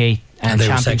played 28 and they championship.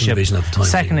 Were second division at the time.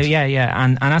 Second, yeah,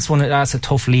 and that's a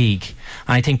tough league.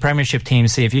 And I think Premiership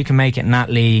teams see if you can make it in that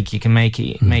league, you can make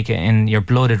it in. You're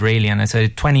blooded, really. And I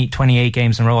said 28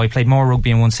 games in a row. I played more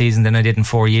rugby in one season than I did in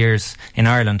 4 years in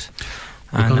Ireland.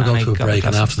 We're going to go to a break,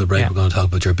 and after the break we're going to talk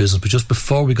about your business. But just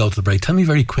before we go to the break, tell me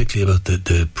very quickly about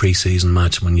the pre-season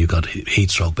match when you got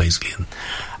heat stroke, basically.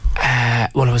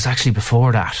 Well, it was actually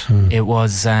before that.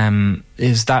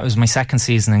 That was my second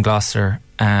season in Gloucester,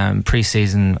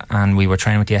 pre-season, and we were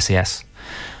training with the SAS,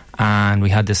 and we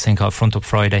had this thing called Front Up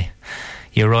Friday.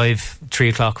 You arrive 3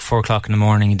 o'clock, 4 o'clock in the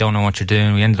morning, you don't know what you're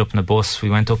doing. We ended up in a bus. We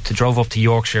drove up to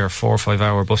Yorkshire, 4 or 5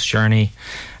 hour bus journey.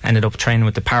 Ended up training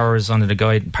with the paratroopers under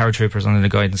the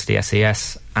guidance of the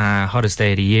SAS. Hottest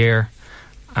day of the year,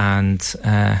 and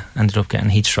ended up getting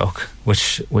heat stroke,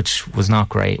 which was not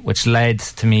great. Which led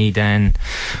to me then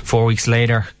 4 weeks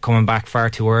later coming back far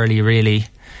too early. Really,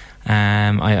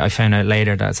 I found out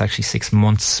later that it's actually 6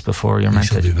 months before you're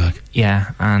meant to be back.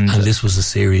 Yeah, and this was a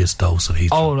serious dose of heat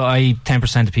stroke.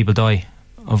 10% of people die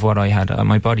of what I had.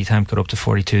 My body temp got up to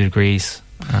 42 degrees.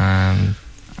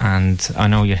 And I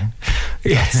know you.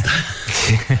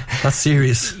 That's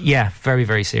serious. Yeah, very,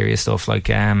 very serious stuff. Like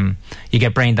you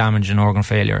get brain damage and organ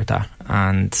failure at that.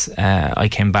 And I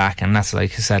came back, and that's,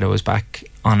 like I said, I was back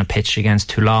on a pitch against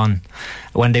Toulon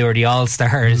when they were the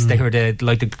All-Stars. They were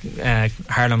the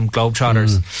Harlem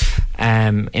Globetrotters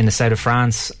in the south of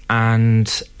France,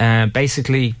 and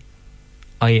basically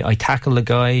I tackled the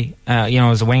guy,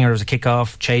 as a winger. There was a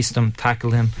kick-off, chased him,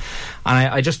 tackled him, and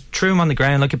I just threw him on the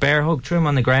ground like a bear hug, threw him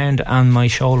on the ground, and my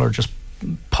shoulder just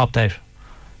popped out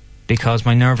because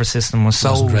my nervous system was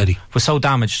so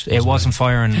damaged. It wasn't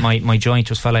firing. My joint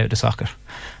just fell out of the socket,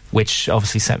 which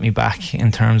obviously set me back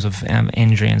in terms of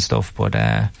injury and stuff. But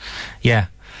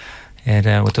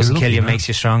what doesn't kill you makes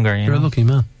you stronger. You're a lucky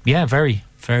man. Yeah, very,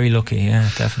 very lucky. Yeah,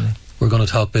 definitely. We're going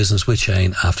to talk business with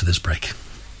Shane after this break.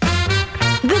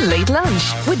 The Late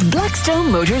Lunch with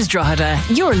Blackstone Motors Drogheda,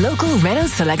 your local Renault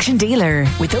selection dealer.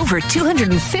 With over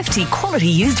 250 quality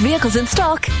used vehicles in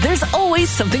stock, there's always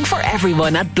something for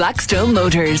everyone at Blackstone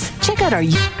Motors. Check out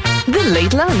The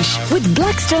Late Lunch with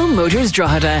Blackstone Motors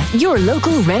Drogheda, your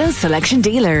local Renault selection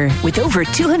dealer. With over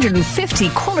 250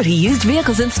 quality used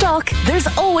vehicles in stock, there's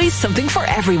always something for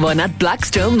everyone at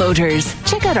Blackstone Motors.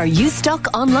 Check out our used stock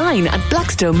online at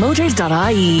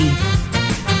blackstonemotors.ie.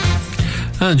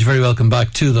 And you're very welcome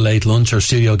back to The Late Lunch. Our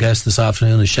studio guest this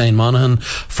afternoon is Shane Monaghan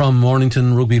from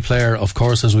Mornington, rugby player, of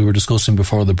course, as we were discussing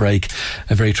before the break.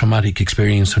 A very traumatic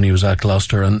experience when he was at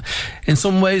Gloucester. And in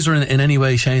some ways, or in any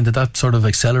way, Shane, did that sort of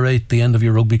accelerate the end of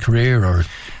your rugby career? Or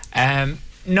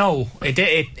No, it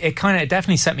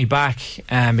definitely set me back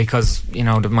because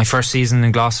my first season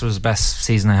in Gloucester was the best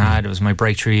season I had. It was my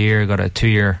breakthrough year. Got a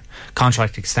 2-year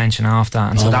contract extension after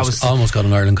that, and so that was almost got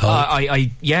an Ireland call.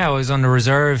 I was on the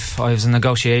reserve. I was in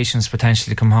negotiations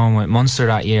potentially to come home with Munster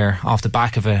that year off the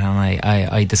back of it, and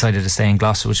I decided to stay in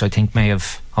Gloucester, which I think may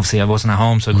have, obviously I wasn't at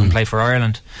home, so I couldn't play for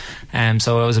Ireland,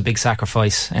 so it was a big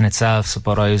sacrifice in itself.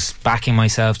 But I was backing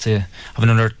myself to have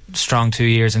another strong 2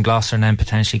 years in Gloucester and then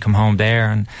potentially come home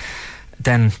there, and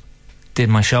then did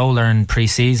my shoulder in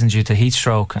pre-season due to heat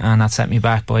stroke, and that set me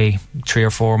back by 3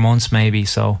 or 4 months maybe.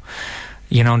 So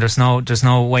there's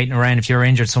no waiting around. If you're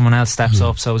injured, someone else steps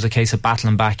up. So it was a case of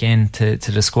battling back in to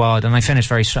the squad, and I finished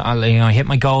very strong. I hit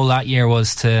my goal that year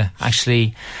was to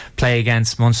actually play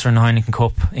against Munster in the Heineken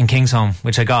Cup in Kingsholm,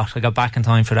 which I got back in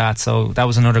time for that. So that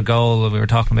was another goal that we were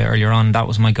talking about earlier on. That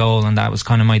was my goal, and that was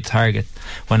kind of my target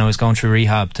when I was going through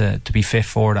rehab to be fit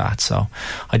for that. So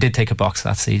I did take a box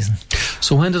that season.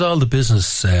 So when did all the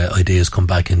business ideas come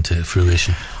back into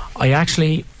fruition? I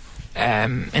actually,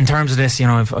 in terms of this,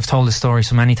 I've told this story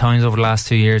so many times over the last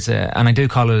 2 years, and I do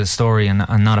call it a story and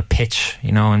not a pitch.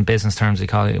 In business terms, they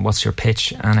call it, what's your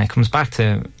pitch? And it comes back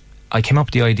to, I came up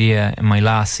with the idea in my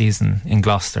last season in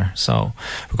Gloucester. So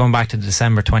we're going back to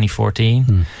December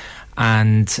 2014.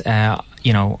 And,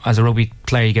 as a rugby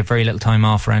player, you get very little time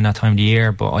off around that time of the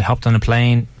year. But I hopped on a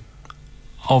plane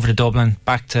over to Dublin,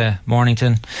 back to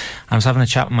Mornington. I was having a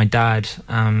chat with my dad.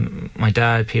 My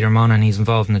dad, Peter Monaghan, he's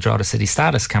involved in the Drogheda City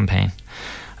Status campaign,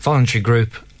 a voluntary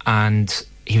group, and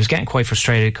he was getting quite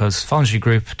frustrated because voluntary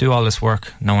group do all this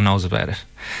work, no one knows about it.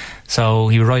 So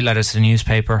he would write letters to the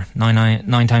newspaper.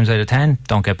 9 times out of 10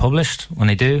 don't get published. When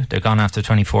they do, they're gone after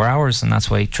 24 hours, and that's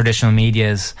why traditional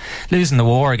media is losing the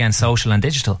war against social and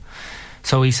digital.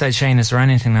 So he said, Shane, is there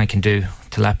anything I can do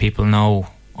to let people know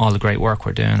all the great work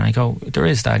we're doing? I go, there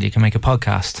is, Dad, you can make a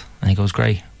podcast. And he goes,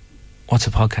 great, what's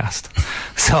a podcast?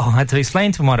 So I had to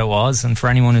explain to him what it was, and for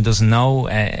anyone who doesn't know,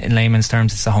 in layman's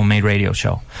terms, it's a homemade radio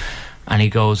show. And he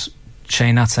goes,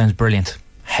 Shane, that sounds brilliant,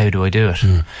 how do I do it?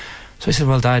 So I said,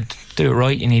 well, Dad, do it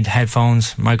right. You need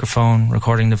headphones, microphone,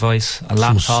 recording device, a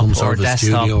laptop some or sort a of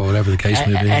desktop, studio or whatever the case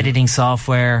may be, editing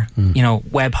software,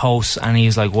 web hosts. And he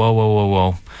was like,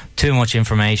 whoa, too much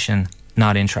information,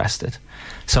 not interested.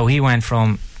 So he went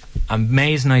from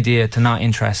amazing idea to not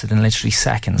interested in literally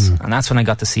seconds. And that's when I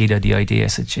got the seed of the idea. I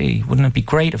said, gee, wouldn't it be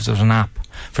great if there was an app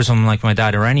for someone like my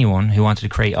dad or anyone who wanted to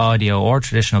create audio or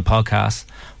traditional podcasts?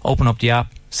 Open up the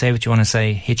app, say what you want to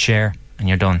say, hit share, and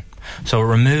you're done. So it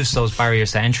removes those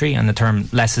barriers to entry, and the term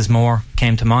less is more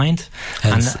came to mind,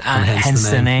 hence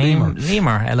the name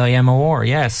Lemur, L-I-M-O-R.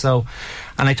 Yeah. So,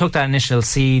 and I took that initial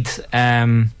seed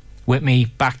with me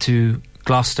back to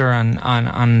Gloucester, and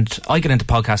I got into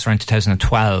podcasts around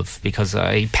 2012 because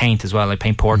I paint as well. I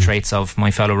paint portraits of my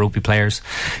fellow rugby players,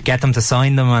 get them to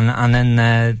sign them, and then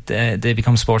they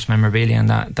become sports memorabilia,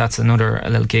 and that's a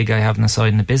little gig I have on the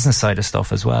side, in the business side of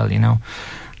stuff as well,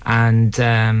 And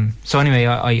so anyway,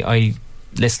 I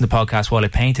listened to podcasts while I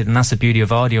painted, and that's the beauty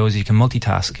of audio, is you can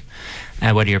multitask.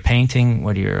 Whether you're painting,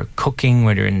 whether you're cooking,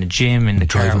 whether you're in the gym, in the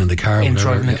driving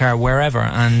car, wherever.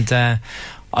 And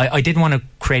I didn't want to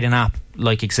create an app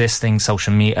like existing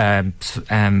social media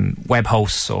web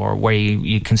hosts, or where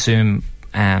you consume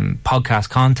podcast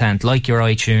content like your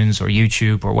iTunes or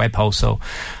YouTube or web hosts. So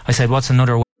I said, what's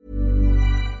another way?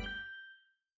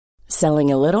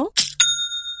 Selling a little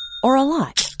or a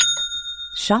lot?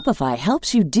 Shopify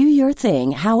helps you do your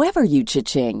thing however you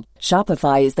cha-ching.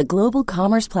 Shopify is the global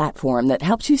commerce platform that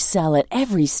helps you sell at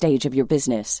every stage of your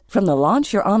business. From the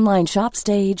launch your online shop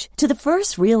stage to the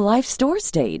first real-life store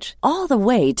stage, all the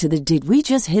way to the did we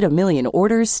just hit a million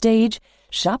orders stage.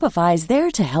 Shopify is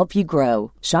there to help you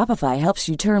grow. Shopify helps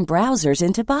you turn browsers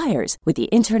into buyers with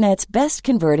the internet's best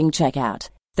converting checkout.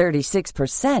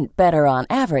 36% better on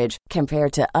average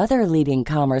compared to other leading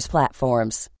commerce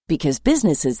platforms. Because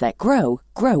businesses that grow,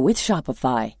 grow with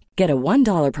Shopify. Get a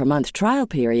 $1 per month trial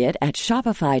period at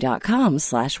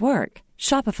shopify.com/work.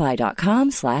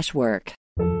 Shopify.com/work.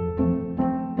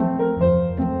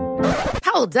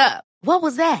 Hold up. What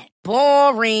was that?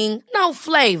 Boring. No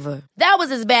flavor. That was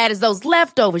as bad as those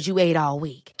leftovers you ate all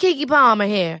week. Keke Palmer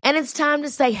here, and it's time to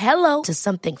say hello to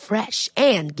something fresh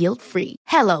and guilt-free.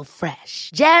 Hello Fresh.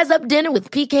 Jazz up dinner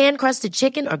with pecan-crusted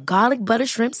chicken or garlic butter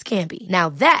shrimp scampi. Now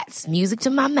that's music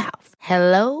to my mouth.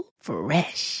 Hello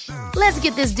Fresh. Let's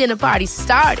get this dinner party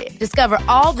started. Discover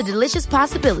all the delicious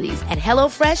possibilities at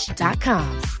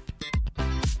HelloFresh.com.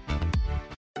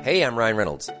 Hey, I'm Ryan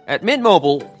Reynolds. At Mint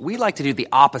Mobile, we like to do the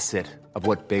opposite of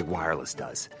what Big Wireless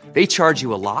does. They charge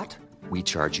you a lot, we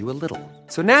charge you a little.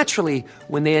 So naturally,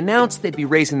 when they announced they'd be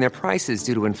raising their prices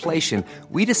due to inflation,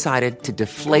 we decided to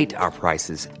deflate our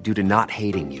prices due to not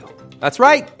hating you. That's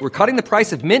right. We're cutting the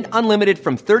price of Mint Unlimited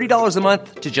from $30 a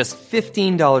month to just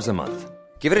 $15 a month.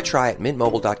 Give it a try at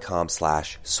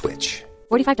mintmobile.com/switch.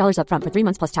 $45 up front for 3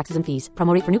 months plus taxes and fees.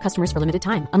 Promo rate for new customers for limited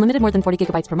time. Unlimited more than 40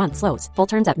 gigabytes per month. Slows full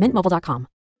terms at mintmobile.com.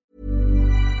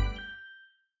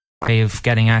 Way of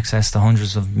getting access to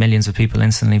hundreds of millions of people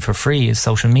instantly for free is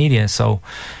social media. So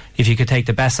if you could take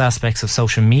the best aspects of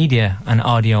social media and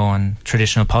audio and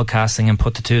traditional podcasting and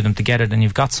put the two of them together, then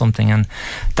you've got something. And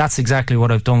that's exactly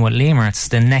what I've done with Lemur. It's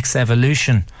the next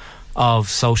evolution of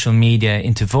social media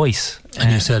into voice.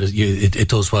 And you said it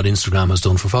does what Instagram has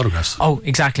done for photographs. Oh,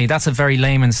 exactly. That's a very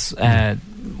layman's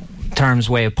terms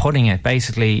way of putting it.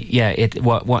 Basically, yeah,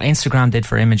 what Instagram did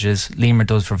for images, Lemur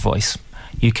does for voice.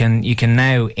 You can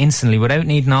now instantly, without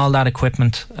needing all that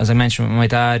equipment, as I mentioned with my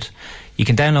dad, you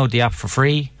can download the app for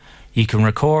free. You can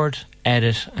record,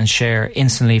 edit and share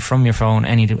instantly from your phone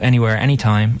anywhere,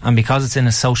 anytime. And because it's in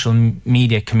a social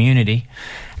media community,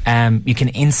 you can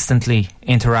instantly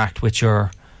interact with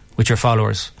your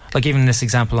followers. Like even this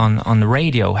example on the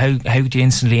radio, how do you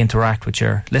instantly interact with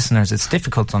your listeners? It's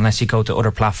difficult unless you go to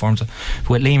other platforms.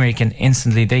 With Lemur, they can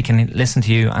listen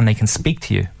to you and they can speak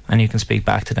to you and you can speak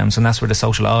back to them. So that's where the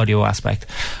social audio aspect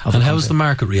of And how has the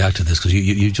market reacted to this? Because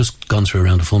you just gone through a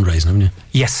round of fundraising, haven't you?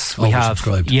 Yes, we have.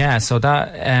 Oversubscribed. Yeah, so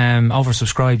that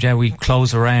oversubscribed, yeah, we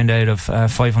closed a round out of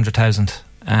 500,000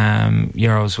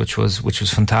 euros, which was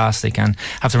fantastic. And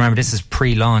have to remember, this is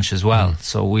pre-launch as well,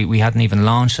 so we hadn't even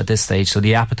launched at this stage, so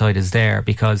the appetite is there.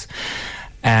 Because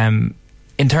in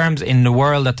the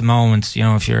world at the moment, you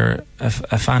know, if you're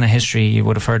a fan of history, you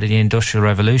would have heard of the Industrial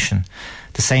Revolution.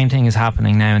 The same thing is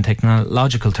happening now in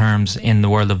technological terms in the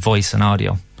world of voice and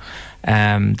audio.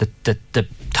 The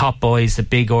top boys, the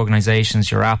big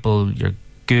organizations, your Apple, your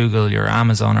Google, your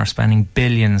Amazon, are spending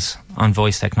billions on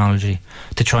voice technology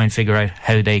to try and figure out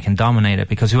how they can dominate it,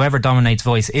 because whoever dominates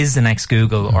voice is the next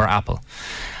Google or Apple,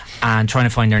 and trying to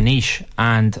find their niche.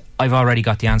 And I've already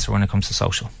got the answer when it comes to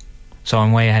social, so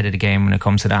I'm way ahead of the game when it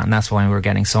comes to that, and that's why we're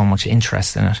getting so much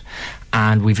interest in it.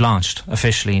 And we've launched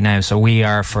officially now, so we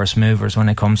are first movers when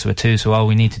it comes to it too. So all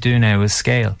we need to do now is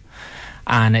scale,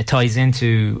 and it ties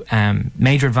into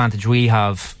major advantage we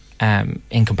have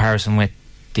in comparison with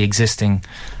the existing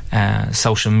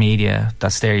social media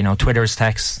that's there. You know, Twitter is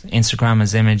text, Instagram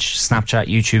is image, Snapchat,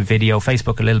 YouTube video,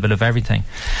 Facebook a little bit of everything.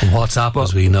 And WhatsApp,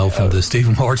 as we know from the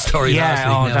Stephen Ward story last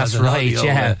week, that's right.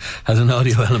 Audio, has an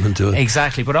audio element to it.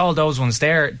 Exactly, but all those ones,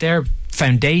 their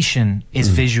foundation is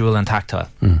visual and tactile.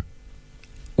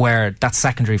 Where that's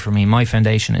secondary for me. My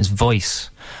foundation is voice,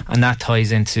 and that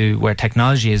ties into where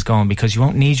technology is going, because you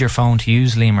won't need your phone to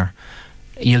use Lemur.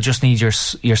 You'll just need your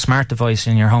smart device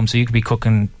in your home. So you could be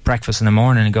cooking breakfast in the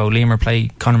morning and go, Lemur, play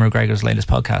Conor McGregor's latest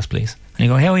podcast, please. And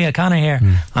you go, oh yeah, Conor here.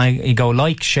 You go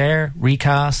like, share,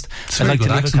 recast. It's a very good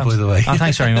accent, by the way. Oh,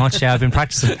 thanks very much. Yeah, I've been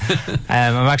practicing.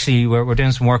 We're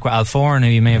doing some work with Al Foran, who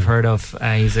you may have heard of.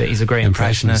 He's a great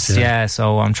impressionist. Yeah,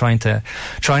 so I'm trying to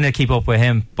keep up with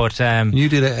him. But you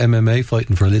did MMA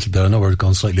fighting for a little bit. I know we're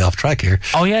going slightly off track here.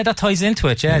 Oh yeah, that ties into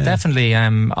it. Yeah, definitely.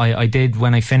 I did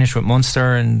when I finished with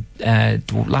Munster and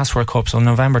last World Cup, so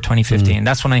November 2015.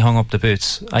 That's when I hung up the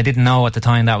boots. I didn't know at the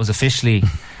time that was officially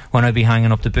when I'd be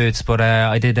hanging up the boots, but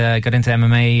I did got into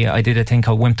MMA. I did a thing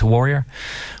called Wimp to Warrior,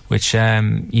 which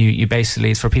you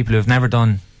basically, it's for people who have never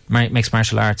done mixed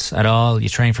martial arts at all. You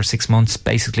train for 6 months.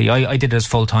 Basically, I did it as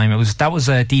full time. That was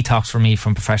a detox for me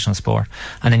from professional sport.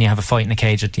 And then you have a fight in a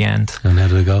cage at the end. And how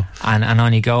did it go? And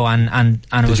on you go. And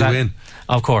it was you win?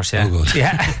 Of course, yeah. Oh, good.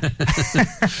 Yeah.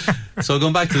 So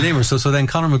going back to Lemur, so then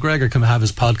Conor McGregor can have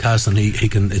his podcast and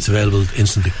it's available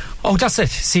instantly. Oh, that's it.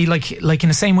 See, like in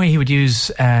the same way he would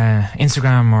use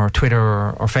Instagram or Twitter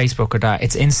or Facebook or that,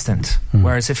 it's instant.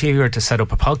 Whereas if you were to set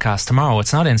up a podcast tomorrow,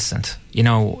 it's not instant. You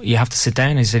know, you have to sit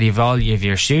down. You said you have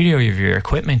your studio, you have your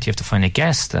equipment, you have to find a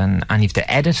guest, and you have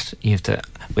to edit.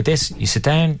 With this, you sit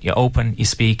down, you open, you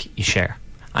speak, you share.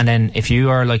 And then if you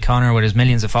are like Conor with his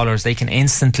millions of followers, they can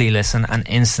instantly listen and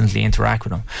instantly interact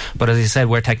with him. But as I said,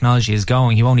 where technology is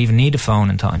going, he won't even need a phone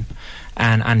in time.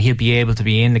 And he'll be able to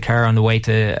be in the car on the way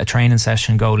to a training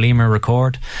session, go, Lemur,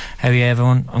 record. How are you,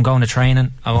 everyone? I'm going to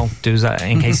training. I won't do that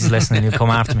in case he's listening. He'll come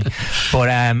after me. But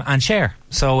and share.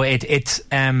 So it's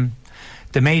the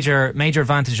major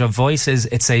advantage of voice is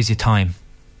it saves you time.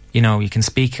 You know, you can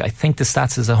speak, I think the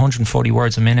stats is 140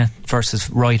 words a minute versus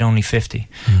write only 50.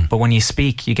 But when you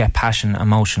speak, you get passion,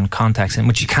 emotion, context,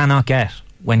 which you cannot get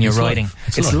when you're writing.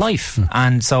 It's life.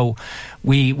 And so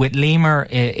with Lemur,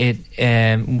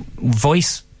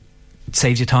 voice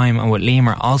saves you time, and with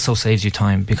Lemur also saves you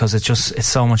time because it's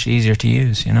so much easier to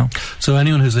use, you know. So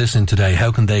anyone who's listening today,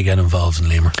 how can they get involved in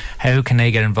Lemur? How can they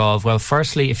get involved? Well,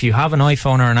 firstly, if you have an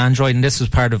iPhone or an Android, and this was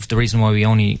part of the reason why we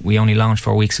only launched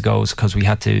 4 weeks ago, is because we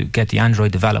had to get the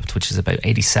Android developed, which is about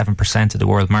 87% of the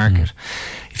world market.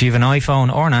 If you have an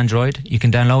iPhone or an Android, you can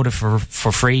download it for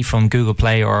free from Google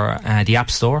Play or the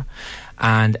App Store,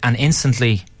 and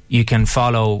instantly you can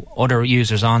follow other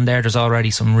users on there. There's already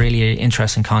some really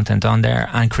interesting content on there,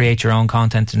 and create your own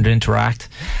content and interact.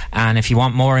 And if you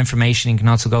want more information, you can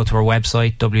also go to our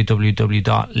website, www.lemur.ie.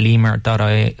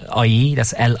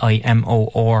 That's LIMOR.ie.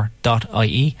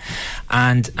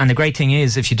 And the great thing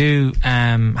is, if you do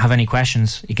have any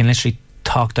questions, you can literally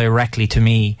talk directly to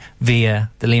me via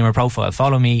the Lemur profile.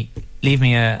 Follow me, leave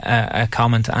me a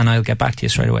comment, and I'll get back to you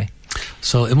straight away.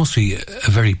 So it must be a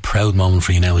very proud moment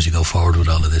for you now as you go forward with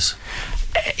all of this.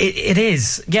 It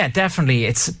is, yeah,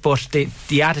 definitely. But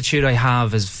the attitude I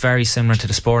have is very similar to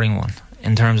the sporting one,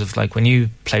 in terms of like when you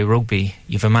play rugby,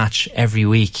 you have a match every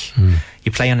week.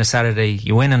 You play on a Saturday,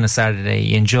 you win on a Saturday,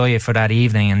 you enjoy it for that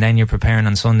evening, and then you're preparing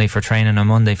on Sunday for training on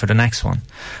Monday for the next one.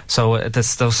 So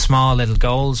that's those small little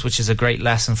goals, which is a great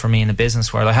lesson for me in the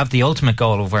business world. I have the ultimate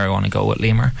goal of where I want to go with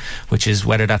Lemur, which is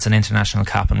whether that's an international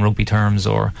cap in rugby terms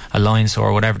or a Lions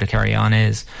or whatever the carry on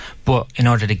is. But in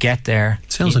order to get there,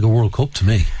 it sounds like a World Cup to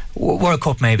me. World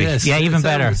Cup, maybe. Yes, yeah, even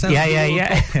better.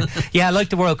 Yeah. Yeah, I like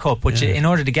the World Cup, which in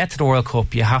order to get to the World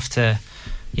Cup, you have to,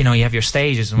 you know, you have your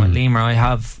stages. And with Lemur, I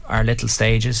have our little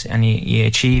stages, and you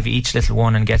achieve each little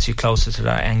one and gets you closer to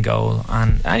that end goal.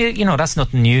 And you know, that's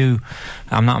nothing new.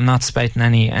 I'm not spouting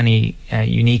any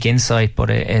unique insight, but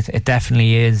it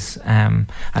definitely is an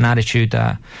attitude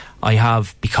that I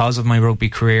have because of my rugby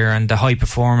career and the high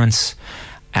performance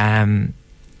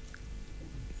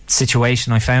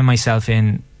situation I found myself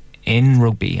in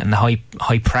rugby, and the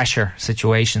high pressure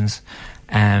situations.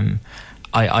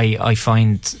 I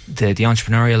find the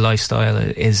entrepreneurial lifestyle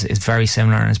is very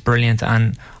similar, and it's brilliant,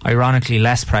 and ironically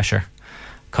less pressure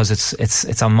because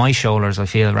it's on my shoulders, I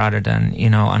feel, rather than, you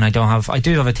know. And I do have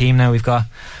a team now. We've got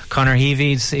Conor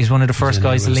Heavey, he's one of the first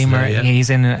guys to Lemur. Yeah. He's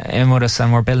in with us,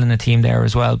 and we're building a team there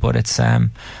as well. But it's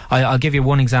I'll give you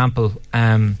one example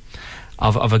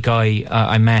of a guy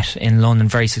I met in London,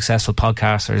 very successful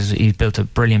podcaster. He's built a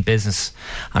brilliant business,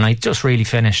 and I just really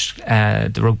finished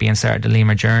the rugby and started the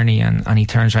Lemur journey, and he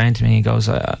turns around to me and he goes,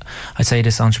 I'd say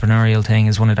this entrepreneurial thing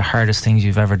is one of the hardest things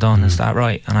you've ever done. Is that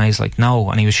right? And I was like,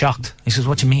 no. And he was shocked. He says,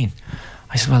 what do you mean?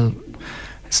 I said, well,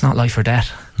 it's not life or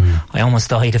death. I almost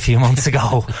died a few months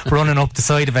ago running up the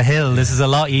side of a hill. This is a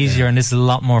lot easier, and this is a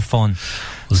lot more fun.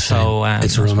 So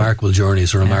it's a remarkable journey.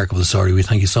 It's a remarkable story. We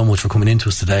thank you so much for coming into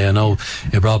us today. I know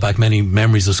it brought back many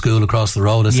memories of school across the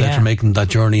road, etc. Making that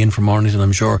journey in from Mornington,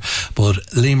 I'm sure. But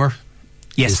Lemur,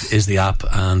 is the app,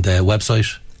 and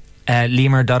website.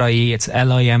 Lemur.ie. It's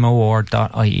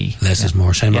LIMOR.ie. Less is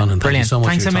more. Shane Bannon, thank you so much.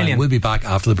 Thanks for your a million. We'll be back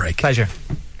after the break. Pleasure.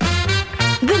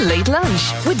 The Late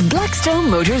Lunch with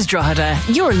Blackstone Motors Drogheda,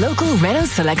 your local Renault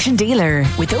selection dealer.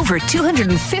 With over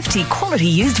 250 quality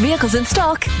used vehicles in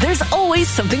stock, there's always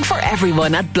something for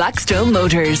everyone at Blackstone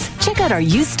Motors. Check out our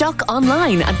used stock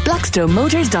online at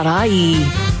blackstonemotors.ie.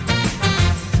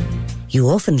 you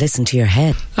often listen to your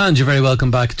head. And you're very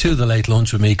welcome back to the Late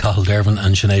Lunch with me, Cathal Dervan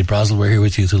and Sinead Brazel. We're here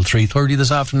with you till 3:30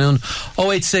 this afternoon.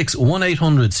 086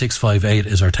 1800 658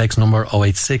 is our text number.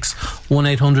 086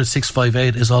 1800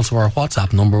 658 is also our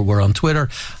WhatsApp number. We're on Twitter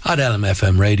at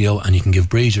LMFM Radio, and you can give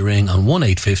Breeze a ring on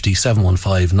 1850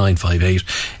 715 958.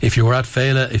 If you were at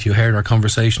Fela, if you heard our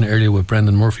conversation earlier with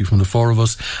Brendan Murphy from the four of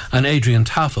us and Adrian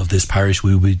Taff of this parish,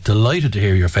 we would be delighted to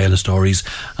hear your Fela stories.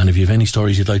 And if you have any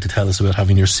stories you'd like to tell us about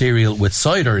having your cereal with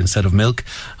cider instead of milk,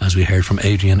 as we heard from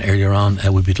Adrian earlier on,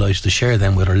 we'd be delighted to share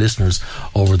them with our listeners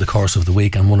over the course of the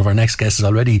week. And one of our next guests is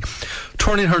already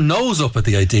turning her nose up at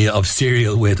the idea of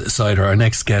cereal with cider. Our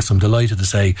next guest, I'm delighted to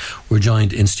say, we're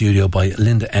joined in studio by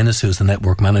Linda Ennis, who's the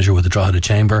network manager with the Drogheda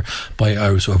Chamber, by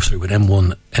our with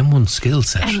M1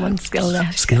 Skillset. M1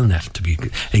 Skillnet. Skillnet, to be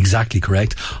exactly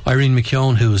correct. Irene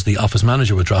McKeown, who is the office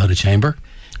manager with Drogheda Chamber.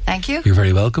 Thank you. You're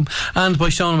very welcome. And by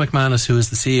Sean McManus, who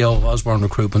is the CEO of Osborne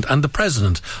Recruitment and the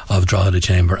president of Drogheda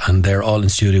Chamber, and they're all in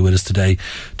studio with us today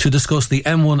to discuss the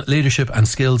M1 Leadership and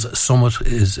Skills Summit,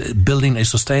 is building a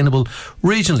sustainable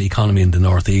regional economy in the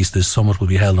North East. This summit will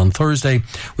be held on Thursday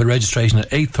with registration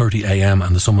at 8:30am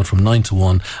and the summit from 9 to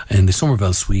 1 in the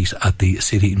Somerville Suite at the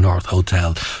City North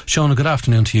Hotel. Sean, good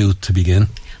afternoon to you to begin.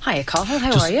 Hi, Cathal.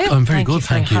 How are you? I'm very good,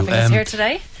 thank you. Having us here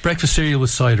today. Breakfast cereal with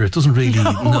cider. It doesn't really.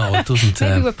 No, it doesn't.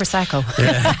 Maybe with prosecco.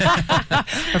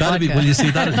 That'll be. Well, you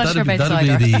see, that'll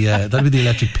be the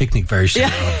electric picnic version.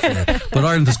 But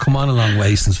Ireland has come on a long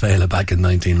way since Fela back in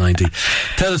 1990.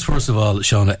 Tell us first of all,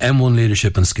 Shauna, M1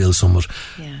 Leadership and Skills Summit.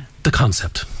 The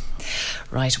concept.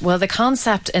 Right. Well, the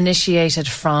concept initiated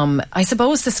from, I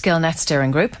suppose, the Skillnet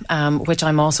steering group, which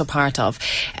I'm also part of.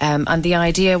 And the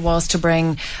idea was to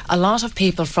bring a lot of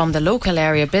people from the local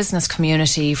area business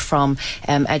community, from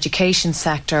education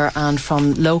sector and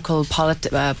from local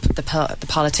the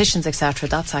politicians, etc.,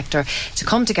 that sector, to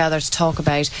come together to talk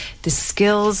about the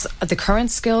skills, the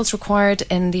current skills required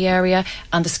in the area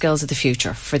and the skills of the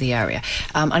future for the area.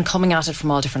 And coming at it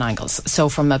from all different angles. So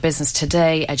from a business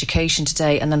today, education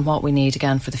today, and then what we need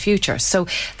again for the future. So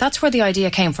that's where the idea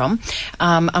came from,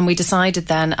 and we decided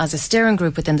then as a steering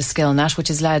group within the Skillnet, which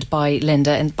is led by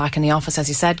Linda back in the office, as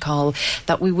you said, Carl,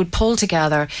 that we would pull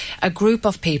together a group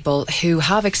of people who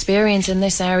have experience in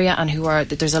this area and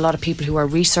there's a lot of people who are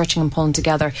researching and pulling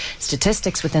together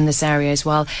statistics within this area as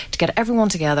well, to get everyone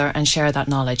together and share that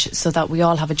knowledge so that we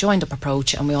all have a joined up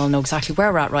approach and we all know exactly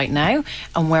where we're at right now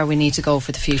and where we need to go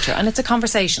for the future. And it's a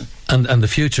conversation. And the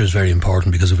future is very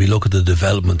important, because if we look at the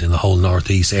development in the whole North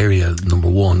East area, number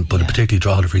one, but particularly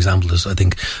Drogheda, for example, I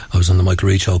think I was on the Michael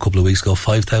Reid show a couple of weeks ago,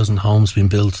 5,000 homes being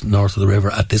built north of the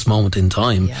river at this moment in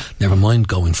time, never mind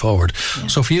going forward.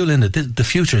 So for you, Linda, the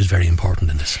future is very important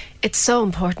in this. It's so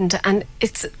important, and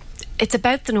it's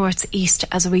about the North East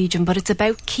as a region, but it's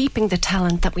about keeping the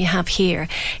talent that we have here.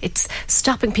 It's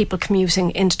stopping people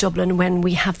commuting into Dublin when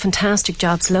we have fantastic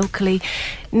jobs locally,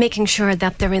 making sure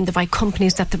that they're in the right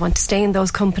companies, that they want to stay in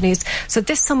those companies. So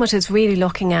this summit is really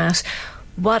looking at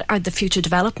what are the future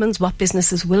developments, what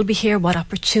businesses will be here, what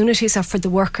opportunities are for the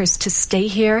workers to stay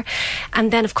here,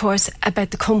 and then of course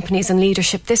about the companies and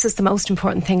leadership. This is the most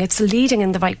important thing. It's leading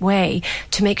in the right way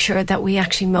to make sure that we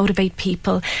actually motivate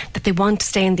people, that they want to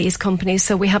stay in these companies.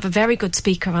 So we have a very good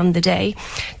speaker on the day,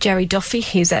 Jerry Duffy.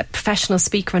 He's a professional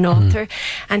speaker and author,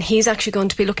 and he's actually going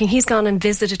to be he's gone and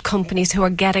visited companies who are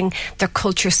getting their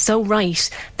culture so right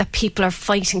that people are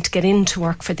fighting to get into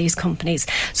work for these companies.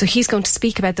 So he's going to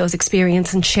speak about those experiences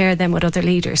and share them with other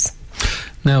leaders.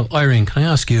 Now, Irene, can I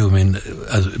ask you,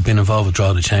 as being involved with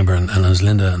Drogheda Chamber, and as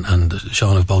Linda and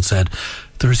Sean have both said,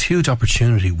 there is huge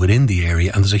opportunity within the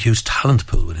area and there's a huge talent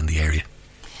pool within the area.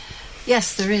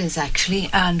 Yes, there is actually,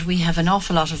 and we have an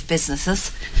awful lot of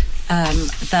businesses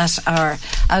that are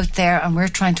out there, and we're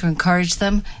trying to encourage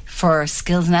them for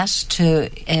SkillsNet to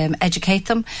educate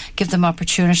them, give them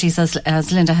opportunities,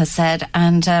 as Linda has said,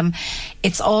 and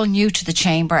it's all new to the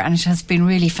Chamber, and it has been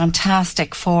really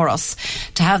fantastic for us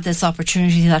to have this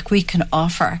opportunity that we can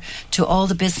offer to all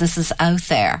the businesses out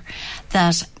there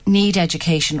that need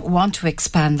education, want to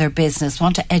expand their business,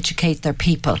 want to educate their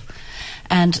people.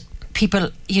 And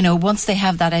people, once they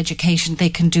have that education, they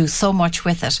can do so much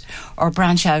with it or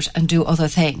branch out and do other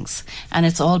things. And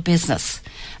it's all business,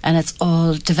 and it's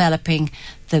all developing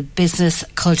the business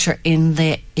culture in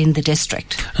the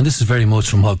district. And this is very much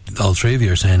from what all three of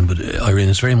you are saying, but Irene,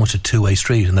 it's very much a two-way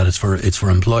street, in that it's for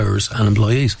employers and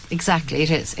employees. Exactly, it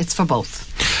is. It's for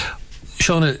both.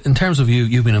 Shauna, in terms of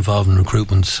you've been involved in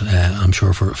recruitment, I'm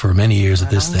sure, for many years at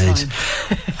this stage.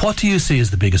 What do you see as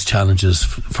the biggest challenges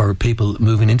for people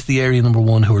moving into the area, number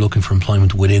one, who are looking for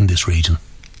employment within this region?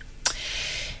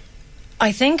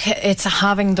 I think it's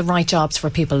having the right jobs for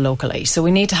people locally. So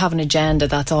we need to have an agenda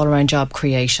that's all around job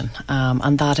creation,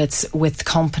 and that it's with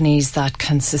companies that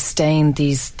can sustain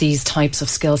these types of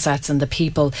skill sets and the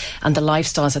people and the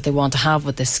lifestyles that they want to have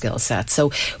with this skill set.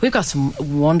 So we've got some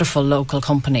wonderful local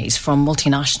companies, from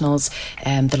multinationals,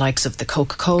 the likes of the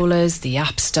Coca-Colas, the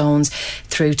Yapstones,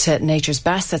 through to Nature's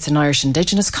Best. That's an Irish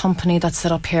Indigenous company that's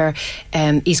set up here.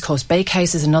 East Coast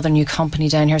Bakehouse is another new company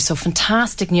down here. So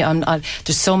fantastic new.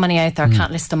 There's so many out there.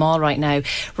 Can't list them all right now.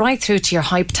 Right through to your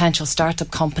high potential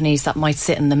startup companies that might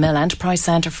sit in the Mill Enterprise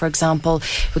Centre, for example.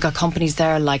 We've got companies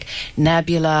there like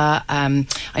Nebula.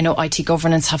 I know IT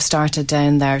Governance have started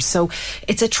down there. So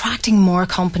it's attracting more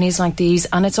companies like these,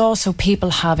 and it's also people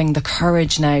having the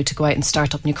courage now to go out and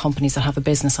start up new companies that have a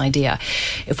business idea.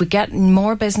 If we get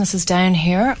more businesses down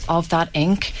here of that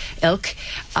ilk,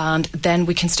 and then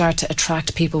we can start to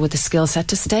attract people with the skill set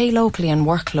to stay locally and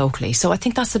work locally. So I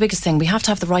think that's the biggest thing. We have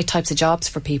to have the right types of jobs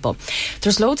for people.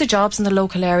 There's loads of jobs in the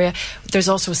local area. There's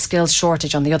also a skills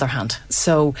shortage on the other hand.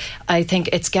 So I think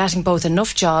it's getting both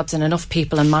enough jobs and enough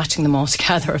people and matching them all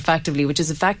together effectively, which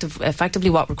is effectively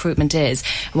what recruitment is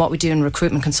and what we do in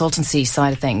recruitment consultancy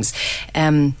side of things.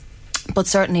 But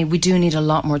certainly we do need a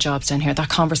lot more jobs down here. That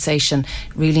conversation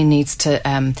really needs to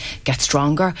get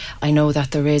stronger. I know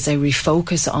that there is a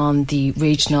refocus on the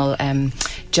regional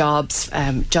jobs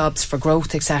for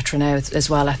growth, etc. now as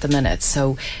well at the minute.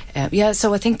 So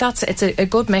so I think it's a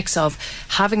good mix of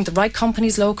having the right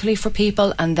companies locally for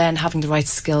people and then having the right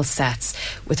skill sets.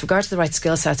 With regard to the right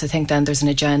skill sets, I think then there's an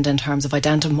agenda in terms of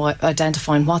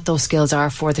identifying what those skills are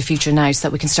for the future now, so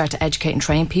that we can start to educate and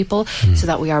train people so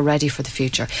that we are ready for the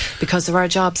future. Because there are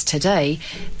jobs today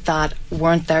that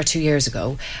weren't there 2 years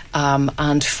ago,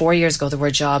 and 4 years ago there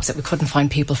were jobs that we couldn't find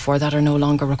people for that are no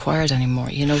longer required anymore.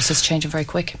 So it's changing very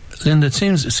quick. Linda, it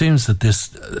seems that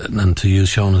this, and to use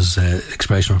Shauna's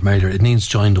expression from earlier, it needs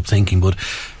joined up thinking, but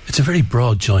it's a very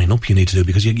broad join up you need to do,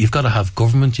 because you've got to have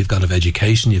government, you've got to have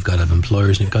education, you've got to have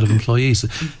employers, and you've got to have employees.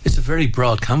 It's a very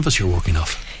broad canvas you're working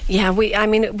off. Yeah, we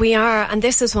are, and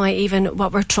this is why even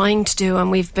what we're trying to do,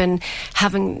 and we've been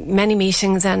having many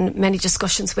meetings and many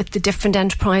discussions with the different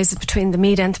enterprises, between the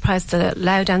Mead Enterprise, the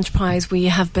Louth Enterprise. We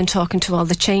have been talking to all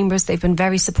the chambers. They've been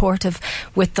very supportive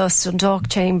with us. Dundalk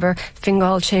Chamber,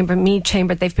 Fingal Chamber, Mead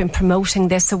Chamber, they've been promoting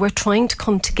this. So we're trying to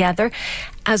come together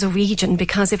as a region,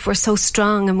 because if we're so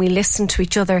strong and we listen to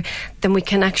each other, then we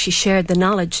can actually share the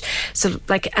knowledge. So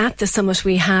like at the summit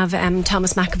we have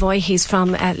Thomas McAvoy, he's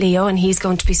from Leo, and he's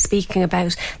going to be speaking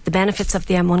about the benefits of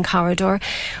the M1 corridor.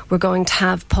 We're going to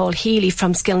have Paul Healy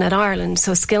from SkillNet Ireland.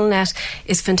 So SkillNet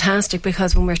is fantastic,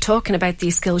 because when we're talking about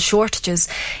these skill shortages,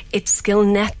 it's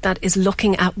SkillNet that is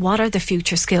looking at what are the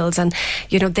future skills, and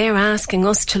they're asking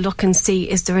us to look and see,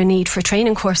 is there a need for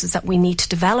training courses that we need to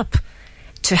develop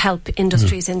to help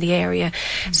industries in the area.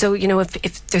 So,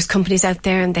 if there's companies out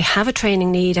there and they have a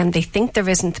training need and they think there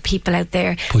isn't the people out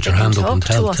there, put your hand up and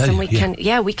tell us, and we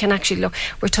can actually look.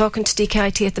 We're talking to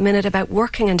DKIT at the minute about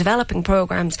working and developing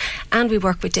programs, and we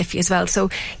work with DIFI as well. So,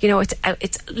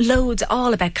 it's loads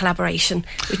all about collaboration,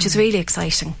 which is really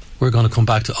exciting. We're going to come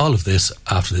back to all of this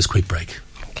after this quick break.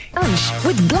 Lunch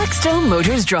with Blackstone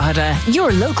Motors Drogheda,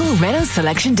 your local Renault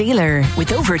selection dealer.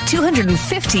 With over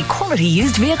 250 quality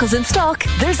used vehicles in stock,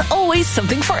 there's always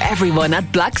something for everyone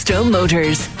at Blackstone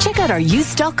Motors. Check out our used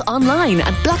stock online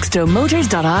at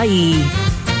blackstonemotors.ie.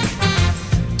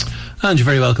 And you're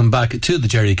very welcome back to the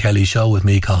Jerry Kelly Show with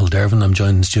me, Cathal Dervin. I'm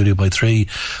joined in the studio by three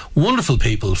wonderful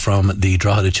people from the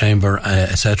Drogheda Chamber,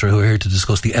 etc., who are here to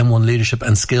discuss the M1 Leadership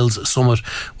and Skills Summit,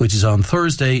 which is on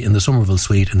Thursday in the Somerville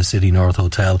Suite in the City North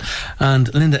Hotel.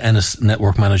 And Linda Ennis,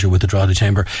 Network Manager with the Drogheda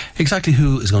Chamber. Exactly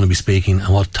who is going to be speaking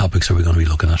and what topics are we going to be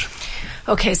looking at?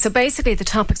 Okay, so basically the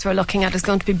topics we're looking at is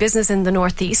going to be business in the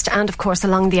northeast and, of course,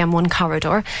 along the M1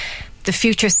 corridor, the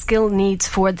future skill needs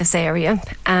for this area,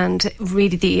 and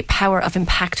really the power of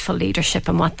impactful leadership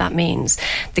and what that means.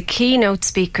 The keynote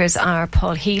speakers are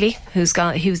Paul Healy, who's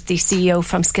the CEO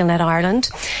from SkillNet Ireland.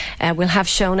 We'll have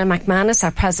Shona McManus, our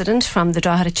president from the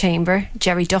Drogheda Chamber.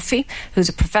 Jerry Duffy, who's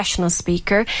a professional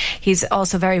speaker. He's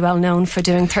also very well known for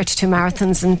doing 32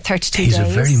 marathons in 32 days. He's a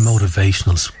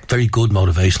very good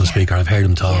motivational speaker. I've heard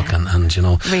him talk, and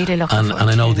really looking and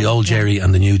I know the old Jerry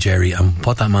and the new Jerry, and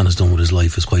what that man has done with his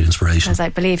life is quite inspirational. As I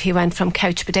believe he went from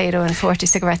couch potato and 40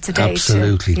 cigarettes a day.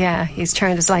 Absolutely. He's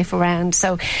turned his life around.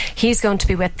 So he's going to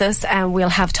be with us, and we'll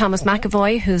have Thomas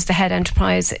McAvoy, who's the head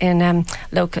enterprise in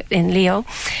Leo.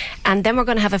 And then we're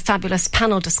going to have a fabulous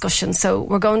panel discussion. So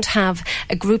we're going to have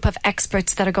a group of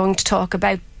experts that are going to talk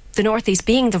about the Northeast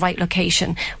being the right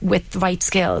location with the right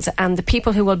skills. And the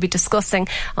people who will be discussing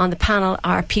on the panel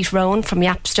are Pete Rowan from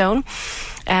Yapstone.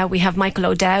 We have Michael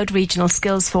O'Dowd, Regional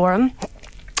Skills Forum.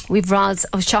 We've Roz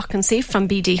O'Shaughnessy from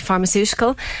BD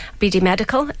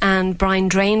Medical, and Brian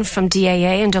Drain from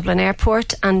DAA in Dublin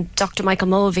Airport, and Dr. Michael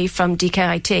Mulvey from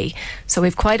DKIT. So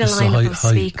we've quite a lineup of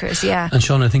speakers, yeah. And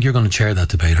Sean, I think you're going to chair that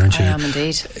debate, aren't you? I am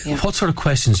indeed. Yeah. What sort of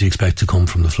questions do you expect to come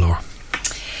from the floor?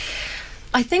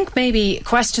 I think maybe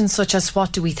questions such as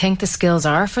what do we think the skills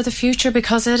are for the future,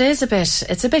 because it's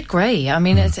a bit grey. I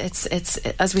mean, it's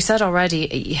as we said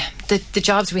already, the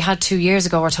jobs we had 2 years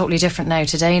ago are totally different now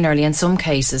today, nearly in some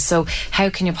cases. So how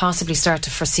can you possibly start to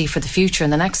foresee for the future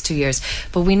in the next 2 years?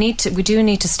 But we do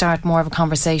need to start more of a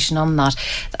conversation on that.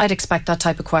 I'd expect that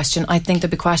type of question. I think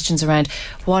there'll be questions around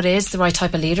what is the right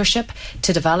type of leadership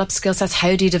to develop skill sets.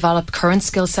 How do you develop current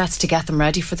skill sets to get them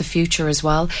ready for the future as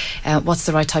well? What's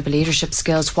the right type of leadership skills?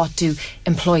 What do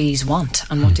employees want,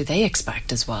 and what do they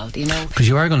expect as well? You know, because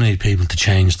you are going to need people to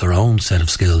change their own set of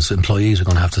skills. Employees are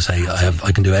going to have to say,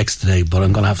 I can do X today, but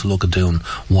I'm going to have to look at doing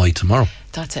Y tomorrow.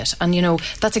 That's it. And you know,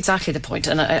 that's exactly the point.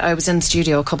 And I was in the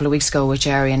studio a couple of weeks ago with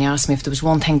Jerry, and he asked me if there was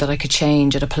one thing that I could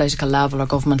change at a political level or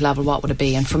government level, what would it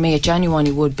be? And for me, it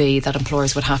genuinely would be that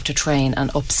employers would have to train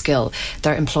and upskill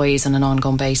their employees on an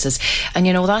ongoing basis. And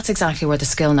you know, that's exactly where the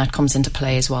SkillNet comes into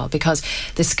play as well, because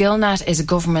the SkillNet is a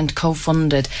government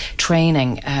co-funded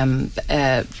training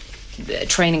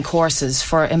training courses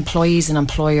for employees and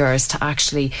employers to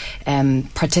actually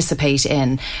participate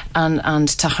in and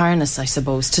to harness, I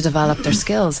suppose, to develop their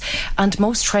skills. And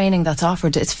most training that's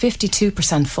offered, it's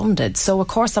 52% funded. So a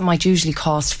course that might usually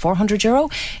cost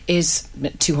 €400 is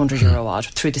 €200 odd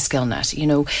through the SkillNet, you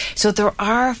know. So there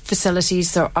are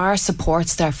facilities, there are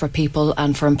supports there for people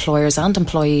and for employers and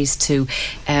employees to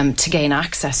gain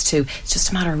access to. It's just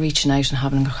a matter of reaching out and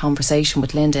having a conversation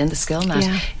with Linda in the SkillNet.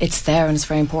 Yeah. It's there and it's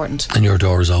very important. And your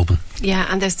door is open. Yeah,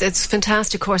 and there's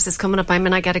fantastic courses coming up. I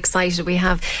mean, I get excited. We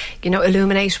have,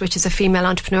 Illuminate, which is a female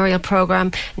entrepreneurial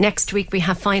program. Next week we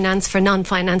have finance for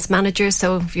non-finance managers.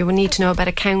 So if you need to know about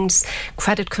accounts,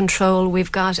 credit control,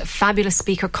 we've got a fabulous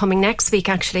speaker coming next week,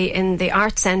 actually, in the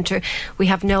Arts Centre. We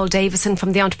have Noel Davison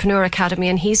from the Entrepreneur Academy,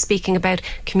 and he's speaking about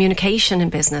communication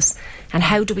in business and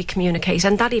how do we communicate,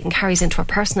 and that even carries into our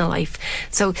personal life.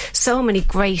 So many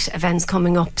great events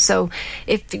coming up. So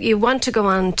if you want to go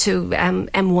on to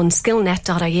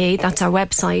m1skillnet.ie, that's our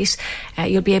website,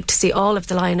 you'll be able to see all of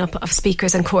the lineup of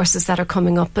speakers and courses that are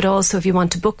coming up. But also, if you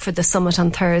want to book for the summit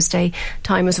on Thursday,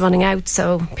 time is running out,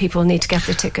 so people need to get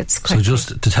their tickets quickly. So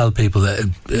just to tell people that,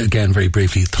 again, very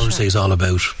briefly, Thursday is all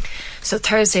about... So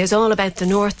Thursday is all about the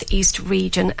North East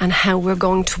region and how we're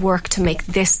going to work to make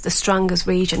this the strongest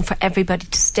region for everybody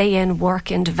to stay in, work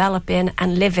in, develop in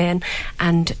and live in,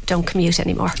 and don't commute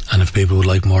anymore. And if people would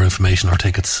like more information or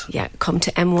tickets, yeah, come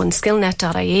to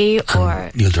m1skillnet.ie or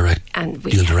you'll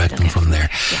direct them from there.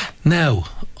 Yeah. Now,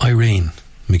 Irene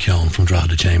McKeown from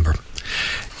Drogheda Chamber,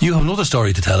 you have another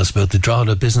story to tell us about the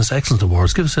Drogheda Business Excellence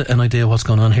Awards. Give us an idea of what's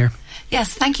going on here.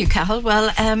 Yes, thank you, Cathal. Well,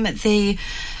 the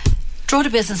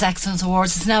Drogheda Business Excellence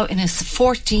Awards is now in its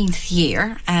 14th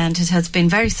year, and it has been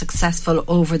very successful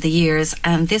over the years,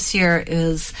 and this year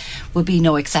will be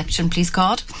no exception, please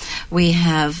God. We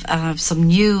have some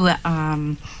new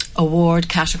award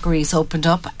categories opened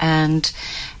up, and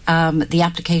the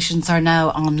applications are now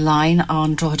online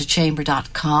on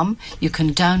droghedachamber.com. You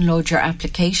can download your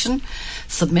application,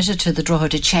 submit it to the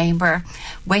Drogheda Chamber,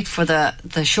 wait for the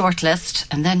shortlist,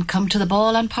 and then come to the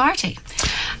ball and party.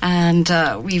 And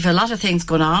we've a lot of things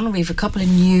going on. We've a couple of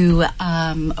new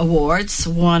awards.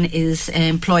 One is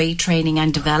Employee Training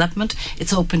and Development.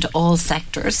 It's open to all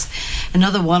sectors.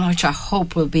 Another one, which I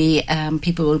hope will be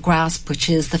people will grasp, which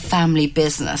is the Family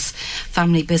Business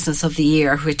of the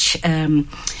Year, which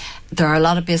there are a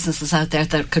lot of businesses out there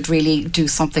that could really do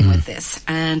something with this.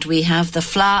 And we have the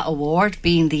FLA Award,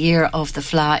 being the year of the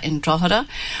FLA in Drogheda.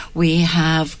 We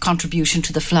have contribution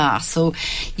to the FLA. So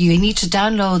you need to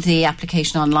download the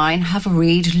application online, have a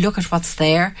read, look at what's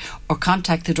there, or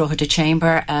contact the Drogheda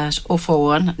Chamber at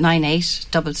 041 98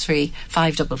 33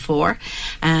 544,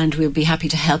 and we'll be happy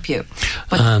to help you.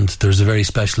 And there's a very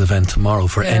special event tomorrow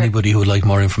for anybody who would like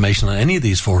more information on any of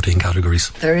these 14 categories.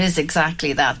 There is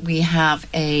exactly that. We have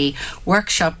a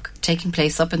workshop taking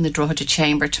place up in the Drogheda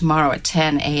Chamber tomorrow at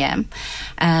 10 a.m.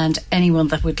 and anyone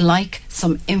that would like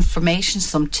some information,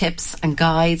 some tips and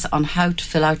guides on how to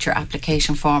fill out your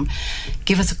application form,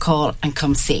 give us a call and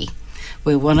come see.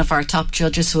 One of our top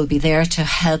judges will be there to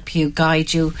help you,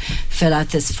 guide you, fill out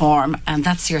this form, and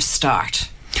that's your start.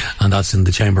 And that's in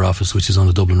the Chamber office, which is on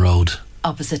the Dublin Road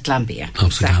opposite Lambia.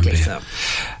 Opposite exactly. Lambia. So.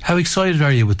 How excited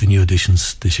are you with the new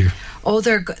additions this year? Oh,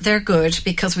 they're good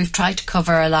because we've tried to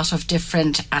cover a lot of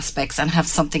different aspects and have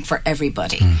something for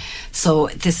everybody. So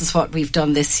this is what we've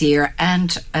done this year.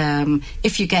 And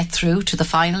if you get through to the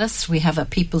finalists, we have a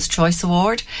People's Choice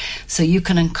Award. So you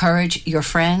can encourage your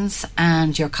friends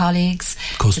and your colleagues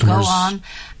to go on,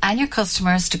 and your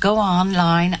customers to go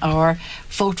online or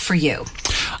vote for you.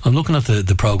 I'm looking at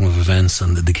the programme of events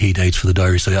and the key dates for the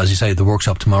diary. So as you say, the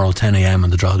workshop tomorrow 10 a.m.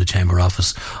 in the Drogheda Chamber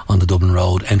office on the Dublin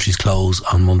Road. Entries close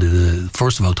on Monday the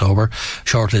 1st of October.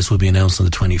 Shortlist will be announced on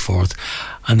the 24th.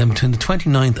 And then between the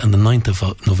 29th and the 9th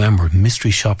of November,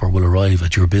 mystery shopper will arrive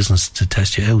at your business to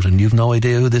test you out, and you've no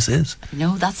idea who this is.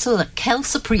 No, that's a quelle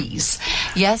surprise.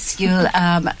 Yes, you'll.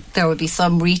 There will be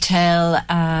some retail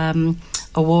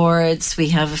awards. We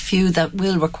have a few that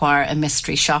will require a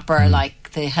mystery shopper,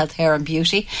 like the Health, Hair and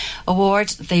Beauty Award.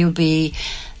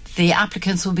 The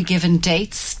applicants will be given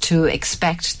dates to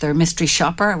expect their mystery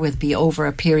shopper. It will be over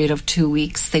a period of 2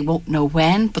 weeks. They won't know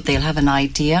when, but they'll have an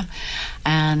idea,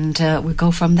 and we'll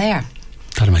go from there.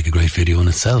 That'll make a great video in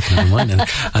itself, never mind.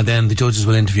 And then the judges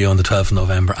will interview on the 12th of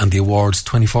November, and the awards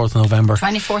 24th of November.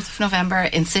 24th of November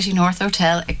in City North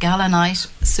Hotel, a gala night,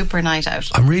 super night out.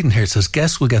 I'm reading here, it says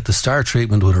guests will get the star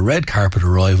treatment with a red carpet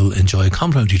arrival, enjoy a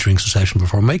complimentary drinks reception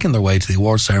before making their way to the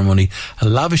awards ceremony, a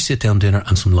lavish sit-down dinner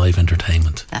and some live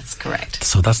entertainment. That's correct.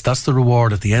 So that's the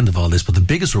reward at the end of all this, but the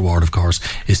biggest reward, of course,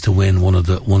 is to win one of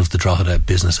the Drogheda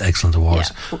Business Excellence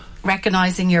Awards. Yeah.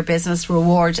 Recognising your business,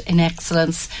 reward in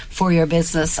excellence for your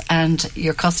business and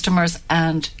your customers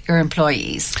and your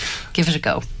employees. Give it a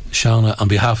go. Shauna, on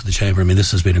behalf of the Chamber, I mean,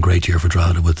 this has been a great year for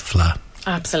Drogheda with the FLA.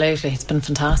 Absolutely, it's been a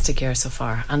fantastic year so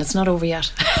far, and it's not over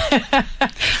yet.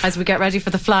 As we get ready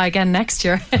for the FLA again next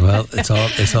year. Well,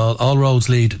 all roads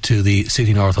lead to the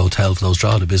City North Hotel for those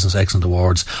Drogheda Business Excellence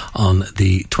Awards on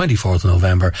the 24th of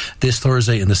November. This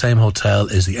Thursday in the same hotel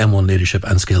is the M1 Leadership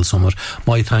and Skills Summit.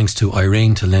 My thanks to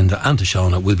Irene, to Linda and to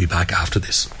Shauna. We'll be back after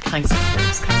this. Thanks.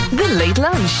 The Late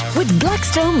Lunch with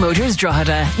Blackstone Motors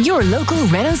Drogheda, your local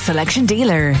Renault selection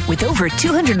dealer. With over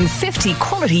 250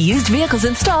 quality used vehicles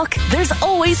in stock, there's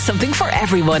always something for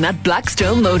everyone at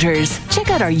Blackstone Motors.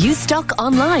 Check out our used stock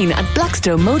online at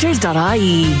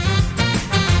blackstonemotors.ie.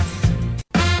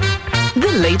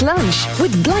 The Late Lunch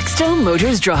with Blackstone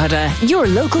Motors Drogheda, your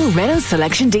local Renault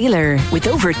selection dealer. With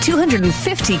over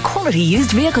 250 quality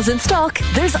used vehicles in stock,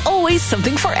 there's always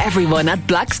something for everyone at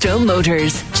Blackstone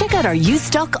Motors. Check out our used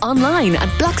stock online at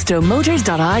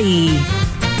blackstonemotors.ie.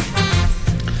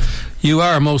 You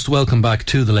are most welcome back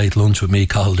to the Late Lunch with me,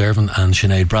 Cathal Dervin and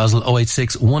Sinead Brazel.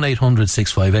 086 1800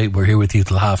 658. We're here with you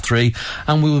till 3:30,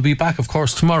 and we will be back, of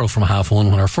course, tomorrow from 1:30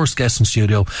 when our first guest in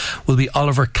studio will be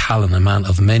Oliver Callan, a man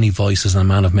of many voices and a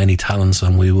man of many talents,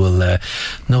 and we will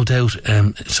no doubt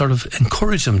sort of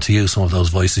encourage him to use some of those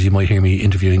voices. You might hear me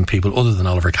interviewing people other than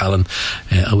Oliver Callan.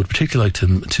 I would particularly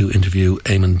like to interview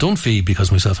Eamon Dunphy,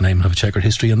 because myself and Eamon have a checkered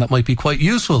history, and that might be quite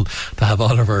useful to have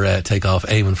Oliver take off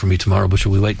Eamon for me tomorrow, but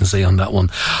shall we wait and see on that one.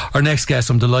 Our next guest,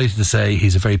 I'm delighted to say,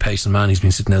 he's a very patient man. He's been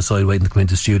sitting outside waiting to come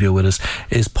into the studio with us,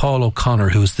 is Paul O'Connor,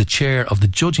 who is the chair of the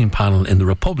judging panel in the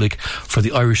Republic for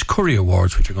the Irish Courier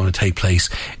Awards, which are going to take place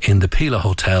in the Pila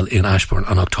Hotel in Ashbourne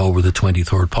on October the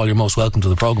 23rd. Paul, you're most welcome to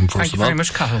the programme, first of all. Thank you very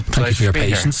much, Cathal. Thank you for your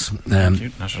patience. Thank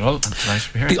you. Not at all. It's nice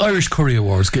to be here. The Irish Courier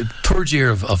Awards, third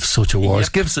year of such awards.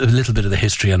 Give us a little bit of the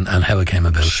history and how it came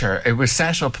about. Sure. It was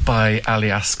set up by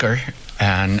Ali Asker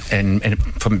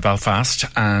from Belfast,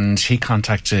 and he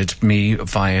contacted me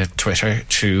via Twitter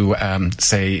to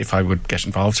say if I would get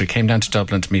involved. So he came down to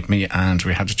Dublin to meet me, and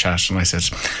we had a chat, and I said,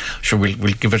 sure, we'll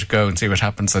give it a go and see what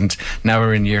happens. And now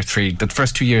we're in year 3. The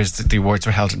first 2 years the awards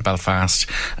were held in Belfast.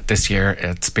 This year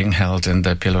it's being held in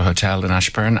the Pila Hotel in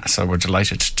Ashbourne, so we're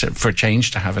delighted for a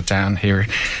change to have it down here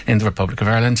in the Republic of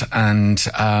Ireland. And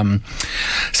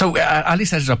so Ali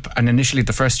set it up, and initially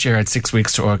the first year I had 6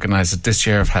 weeks to organise it. This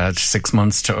year I've had 6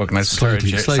 months to organise the third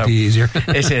year. Slightly easier.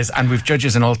 It is, and we've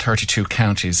judges in all 32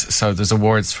 counties. So there's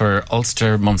awards for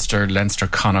Ulster, Munster, Leinster,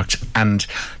 Connacht, and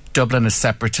Dublin is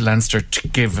separate to Leinster to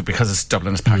give, because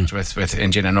Dublin is packed with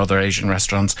Indian and other Asian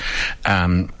restaurants.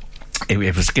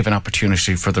 It was given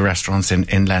opportunity for the restaurants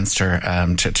in Leinster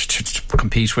to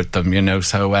compete with them, you know.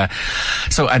 So and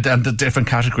the different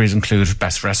categories include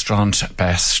best restaurant,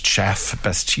 best chef,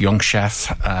 best young chef,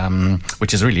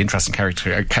 which is a really interesting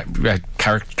category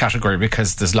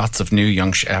because there's lots of new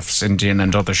young chefs, Indian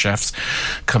and other chefs,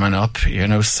 coming up, you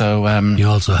know. So you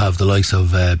also have the likes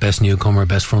of best newcomer,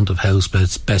 best front of house,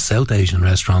 best South Asian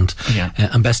restaurant,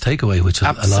 and best takeaway, which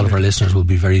a lot of our listeners will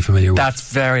be very familiar with.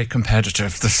 That's very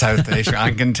competitive, the South Asian.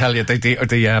 I can tell you the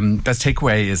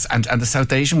takeaway is, and the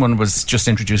South Asian one was just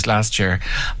introduced last year.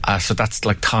 So that's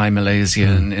like Thai,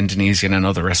 Malaysian, Indonesian, and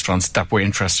other restaurants that were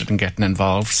interested in getting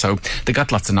involved. So they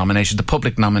got lots of nominations. The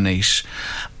public nominate,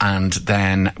 and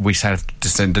then we send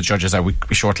the judges out. We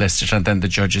shortlist it, and then the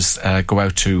judges go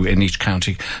out to, in each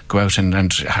county, go out and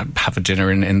have a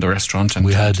dinner in the restaurant. And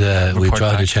we tried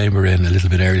the chamber in a little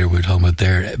bit earlier. We were talking about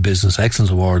their Business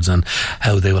Excellence Awards and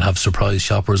how they will have surprise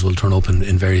shoppers will turn up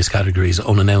in various categories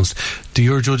unannounced. Do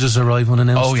your judges arrive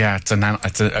unannounced? Oh yeah,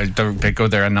 they go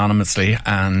there anonymously,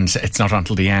 and it's not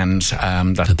until the end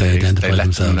that they identify let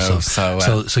themselves. Them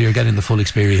know. So you're getting the full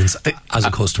experience as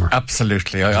a customer.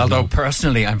 Absolutely. Although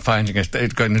personally, I'm finding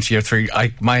it going into year 3.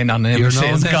 My anonymity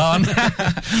is gone.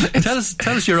 Tell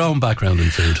us your own background in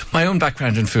food. My own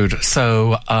background in food.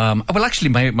 So, well, actually,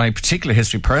 my particular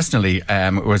history personally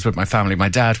was with my family. My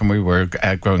dad, when we were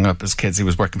growing up as kids, he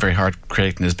was working very hard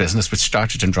creating his business, which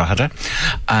started in Drogheda.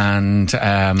 And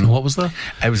what was that?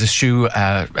 It was a shoe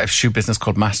business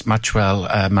called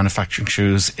Matchwell Manufacturing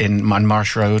Shoes on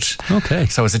Marsh Road. Okay.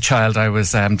 So as a child, I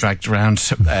was dragged around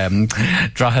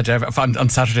Drogheda on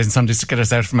Saturdays and Sundays to get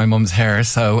us out from my mum's hair.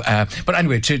 So, but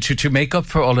anyway, to make up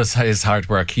for all his hard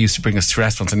work, he used to bring us to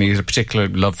restaurants, and he had a particular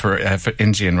love for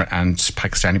Indian and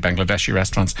Pakistani, Bangladeshi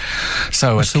restaurants.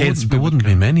 So as kids, there wouldn't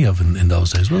be many of them in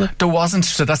those days, were there? There wasn't.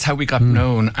 So that's how we got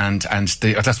known, and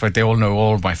that's why they all know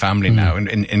all of my family now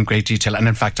in great detail. And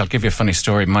in fact, I'll give you a funny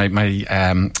story. My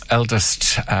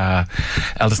eldest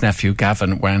nephew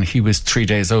Gavin, when he was 3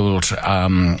 days old,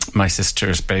 my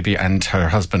sister's baby and her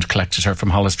husband collected her from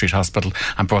Holles Street Hospital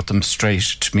and brought them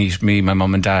straight to meet me, my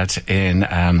mum and dad, in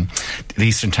the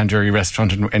Eastern Tandoori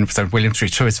restaurant in St William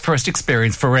Street. So his first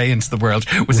experience foray into the world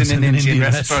was in an Indian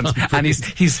restaurant, and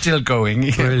he's still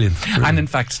going. Brilliant. And in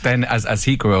fact, then as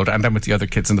he grew older, and then with the other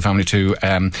kids in the family too,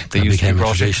 they used to be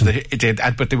brought into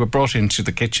but they were brought into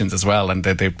the kitchens as well, and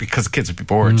they because the kids would be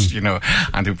bored,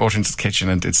 and they were brought into the kitchen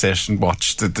and they'd sit and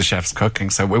watch the chefs cooking.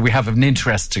 So we have an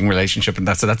interesting relationship in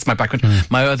that. So that's my background.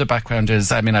 My other background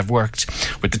is, I've worked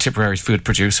with the Tipperary food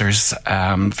producers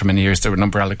for many years. They were an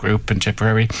umbrella group in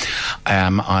Tipperary.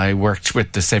 I worked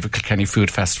with the Save Kilkenny Food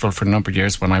Festival for a number of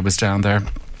years when I was down there.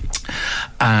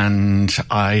 And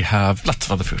I have lots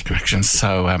of other food connections.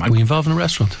 So, were you involved in a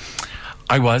restaurant?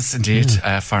 I was indeed,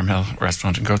 Farm Hill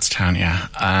restaurant in Goatstown. Yeah.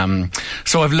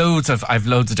 So I've loads of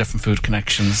different food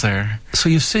connections there. So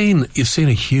you've seen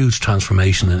a huge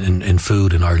transformation in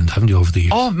food in Ireland, haven't you, over the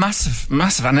years? Oh, massive,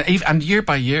 and year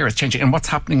by year it's changing. And what's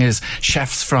happening is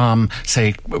chefs from,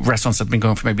 say, restaurants that have been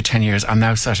going for maybe 10 years are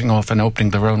now setting off and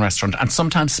opening their own restaurant, and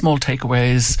sometimes small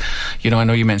takeaways. I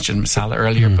know you mentioned Masala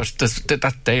earlier,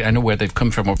 but I know where they've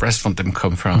come from, what restaurant they've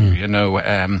come from.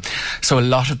 So a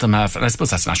lot of them have, and I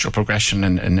suppose that's natural progression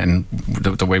in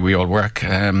the way we all work,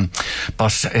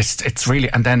 but it's really,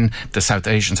 and then the South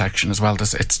Asian section as well.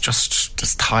 It's just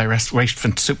Thai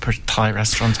restaurant, super Thai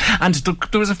restaurants, and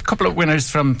there was a couple of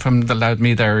winners from the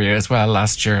Loudmead area as well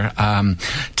last year.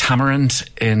 Tamarind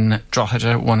in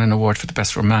Drogheda won an award for the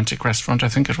best romantic restaurant, I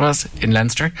think it was, in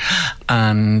Leinster,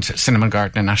 and Cinnamon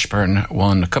Garden in Ashburn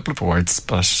won a couple of awards,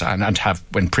 and have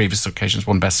in previous occasions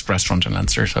won best restaurant in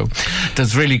Leinster. So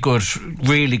there's really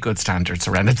good standards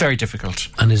around it. Very difficult.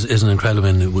 And isn't it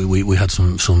incredible? We had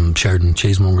some Sheridan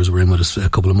cheesemongers were in with us a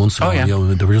couple of months ago. Oh, yeah.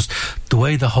 They were just, the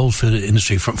way the whole food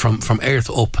industry from earth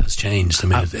up has changed.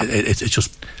 It's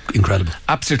just incredible.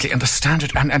 Absolutely. And the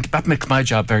standard, and that makes my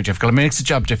job very difficult. It makes the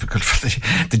job difficult for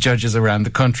the judges around the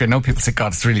country. I know people say,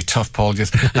 God, it's really tough, Paul,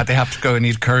 just that they have to go and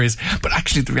eat curries. But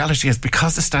actually the reality is,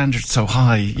 because the standard's so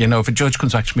high, if a judge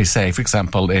comes back to me, say, for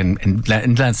example, in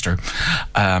Leinster,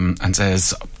 and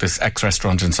says, this X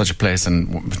restaurant in such a place,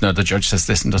 and the judge says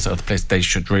this and this other place, they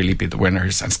should really be the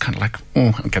winners. And it's kind of like,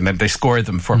 and then they score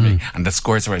them for me, and the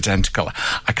scores are identical.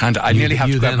 I nearly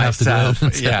have to go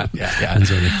myself. Yeah.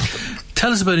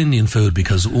 Tell us about Indian food,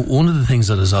 because one of the things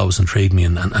that has always intrigued me,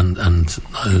 and I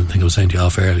think I was saying to you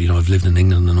off air, I've lived in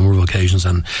England on a number of occasions,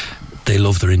 and they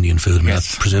love their Indian food.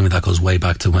 Yes. Presumably that goes way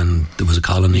back to when there was a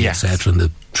colony, etc., and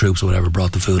the troops or whatever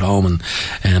brought the food home.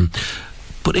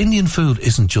 But Indian food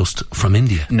isn't just from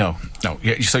India. No.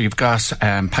 So you've got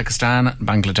Pakistan,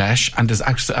 Bangladesh, and there's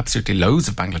actually absolutely loads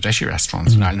of Bangladeshi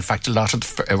restaurants in Ireland. In fact, a lot of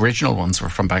the original ones were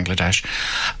from Bangladesh,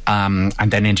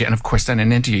 and then India. And of course, then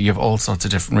in India, you have all sorts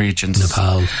of different regions.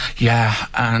 Nepal. Yeah,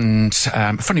 and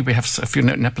funny, we have a few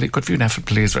good few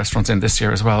Nepalese restaurants in this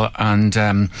year as well. And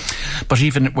but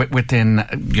even within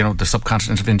the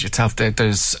subcontinent of India itself,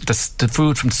 there's the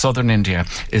food from southern India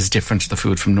is different to the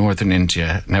food from northern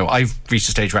India. Now, I've reached a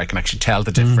a stage where I can actually tell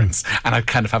the difference, and I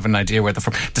kind of have an idea where they're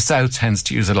from. The South tends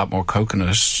to use a lot more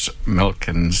coconut milk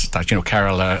and that,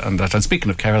 Kerala and that. And speaking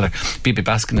of Kerala, Bibi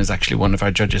Baskin is actually one of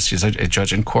our judges. She's a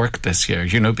judge in Cork this year.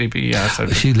 You know Bibi? Yeah. So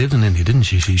she lived in India, didn't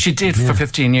she? She did for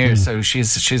 15 years. So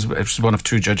she's one of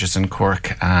 2 judges in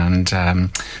Cork and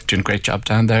doing a great job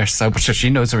down there. So she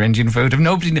knows her Indian food. If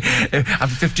nobody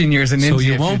after 15 years in India, so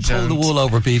you won't pull the wool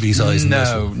over Bibi's eyes.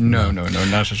 No,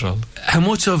 not at all. How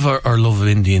much of our love of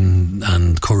Indian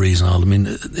and curries and all? I mean,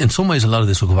 in some ways, a lot of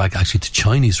this will go back actually to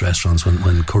Chinese restaurants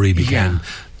when curry became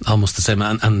almost the same.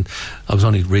 And I was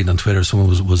only reading on Twitter, someone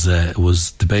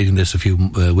was debating this a few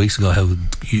weeks ago, how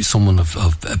someone of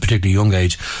a particularly young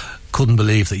age couldn't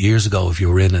believe that years ago, if you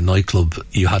were in a nightclub,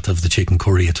 you had to have the chicken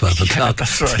curry at 12 o'clock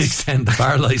that's right. to extend the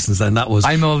bar licence, and that was...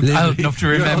 I'm old enough to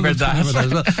remember that.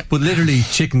 As well. But literally,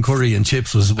 chicken curry and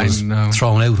chips was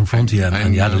thrown out in front of you,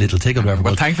 and you had a little ticket.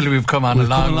 Well, thankfully, we've come on a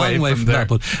long way from there.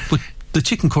 But the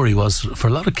chicken curry was, for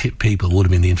a lot of people, would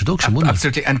have been the introduction, wouldn't it?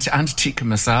 Absolutely. And tikka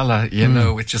masala,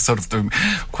 which is sort of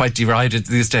quite derided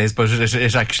these days, but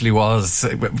it actually was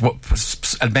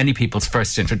many people's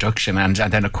first introduction. And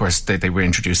then, of course, they were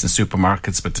introduced in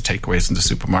supermarkets with the takeaways in the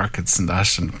supermarkets and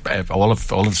that. And all of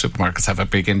the supermarkets have a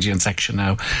big Indian section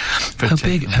now. But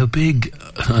how big,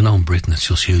 I know in Britain it's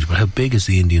just huge, but how big is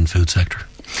the Indian food sector?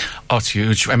 Oh, it's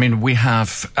huge. I mean, we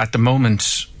have, at the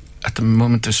moment,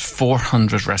 there's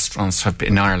 400 restaurants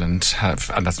in Ireland and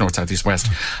that's North, South, East, West,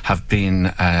 have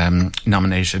been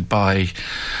nominated by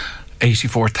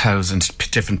 84,000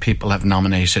 different people have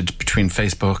nominated between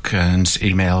Facebook and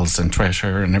emails and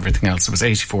Twitter and everything else. It was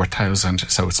 84,000,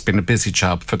 so it's been a busy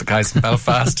job for the guys in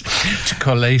Belfast to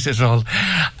collate it all.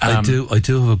 I do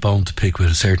have a bone to pick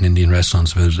with certain Indian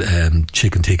restaurants about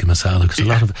chicken tikka masala, because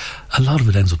a lot of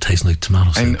it ends up tasting like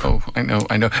tomato soup. I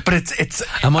know. But it's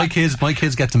and my kids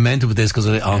get demented with this because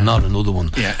not another one.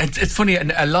 Yeah, it's funny.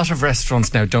 And a lot of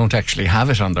restaurants now don't actually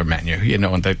have it on their menu,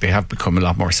 and they have become a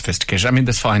lot more sophisticated. I mean,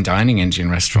 there's fine dining Indian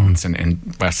restaurants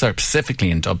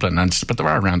specifically in Dublin, but there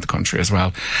are around the country as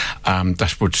well.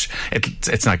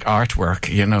 It's like artwork,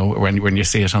 when you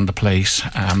see it on the plate.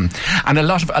 And a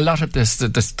lot of this,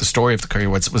 the story of the curry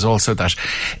was also that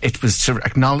it was to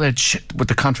acknowledge with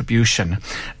the contribution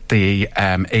the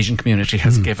Asian community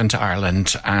has given to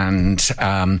Ireland, and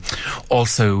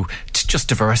also to just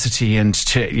diversity and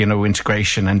to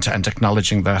integration and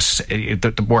acknowledging that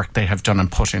the work they have done and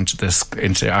put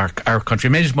into our country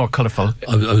made it more colourful.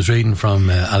 I was reading from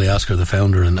Ali Oscar, the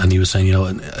founder, and he was saying,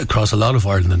 across a lot of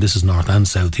Ireland, and this is north and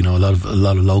south, a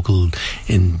lot of local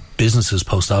businesses,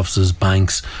 post offices,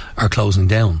 banks are closing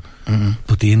down.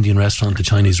 But the Indian restaurant, the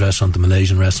Chinese restaurant, the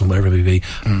Malaysian restaurant, whatever it may be,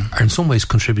 are in some ways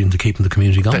contributing to keeping the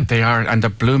community going. They are, and they're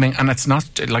blooming. And it's not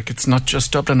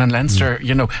just Dublin and Leinster.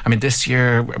 I mean, this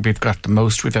year we've got the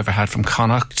most we've ever had from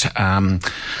Connacht.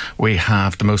 We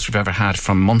have the most we've ever had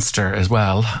from Munster as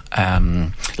well.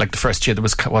 Like the first year there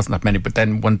wasn't that many, but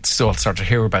then once they all started to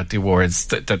hear about the awards,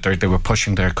 that they were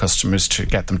pushing their customers to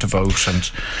get them to vote.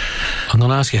 And I'm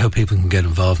going to ask you how people can get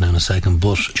involved now in a second,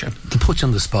 but to put you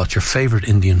on the spot, your favourite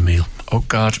Indian meal? Oh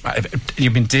God,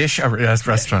 you mean dish or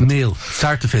restaurant? Meal,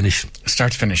 start to finish.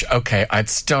 Okay, I'd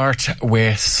start with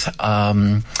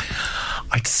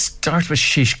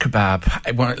shish kebab.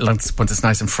 I want it's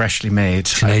nice and freshly made.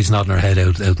 Sinead's nodding her head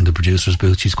out in the producer's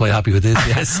booth. She's quite happy with this.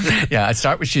 Yes. Yeah, I'd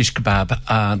start with shish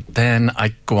kebab. Then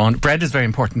I go on. Bread is very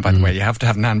important, by the way. You have to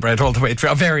have naan bread all the way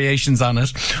through. Variations on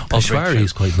it. Ashwari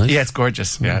is quite nice. Yeah, it's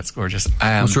gorgeous. It's gorgeous.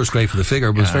 I'm sure it's great for the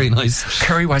figure, but it's very nice.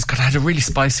 Curry-wise, God, I had a really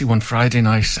spicy one Friday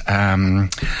night.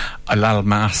 A lal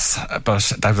mas,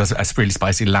 but that was a really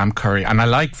spicy lamb curry. And I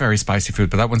like very spicy food,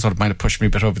 but that one sort of might have pushed me a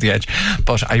bit over the edge.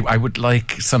 But I would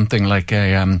like something like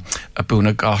a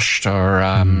buna gosht, or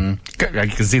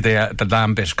you can see the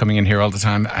lamb bit coming in here all the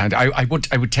time. And I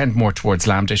would tend more towards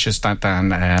lamb dishes than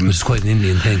which is quite an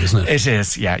Indian thing, isn't it? It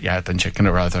is, yeah, than chicken,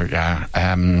 or rather, yeah.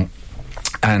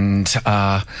 And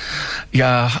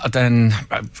then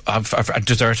a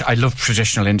dessert. I love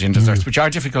traditional Indian desserts, which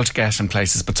are difficult to get in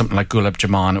places, but something like gulab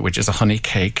jamun, which is a honey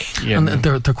cake. And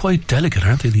they're quite delicate,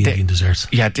 aren't they, the Indian desserts?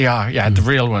 Yeah, they are. Yeah, the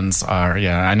real ones are.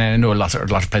 Yeah, and I know a lot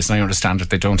of places, and I understand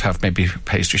that they don't have maybe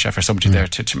pastry chef or somebody there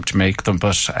to make them,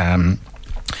 but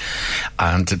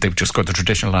and they've just got the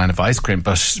traditional line of ice cream,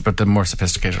 but the more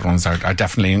sophisticated ones are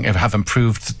definitely have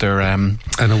improved their and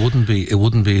it wouldn't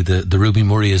be the Ruby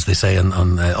Murray, as they say on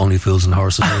Only Fools and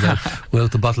Horses,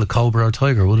 without the bottle of Cobra or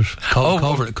Tiger, would it?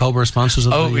 Cobra sponsors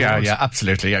of the awards. Yeah,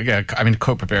 absolutely. Yeah, I mean,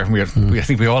 Cobra Beer. I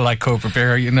think we all like Cobra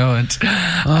Beer, and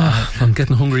I'm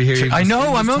getting hungry here. I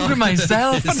know, I'm hungry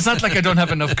myself. It's not like I don't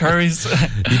have enough curries.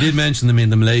 You did mention them in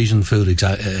the Malaysian food,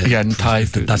 and Thai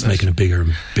food. That's making a bigger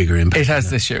impact. It has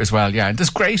this year as well. Yeah, and there's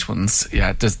great ones.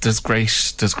 Yeah, there's great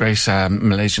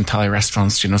Malaysian Thai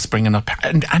restaurants, springing up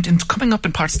and coming up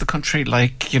in parts of the country,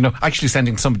 like actually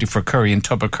sending somebody for curry in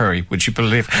tub of curry. Would you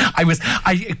believe?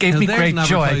 It gave me great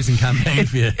joy.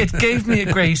 It gave me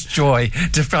a great joy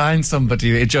to find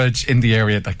somebody, a judge in the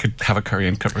area that could have a curry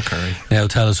and cup of curry. Now,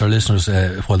 tell us, our listeners,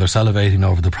 while they're salivating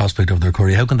over the prospect of their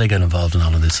curry, how can they get involved in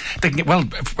all of this?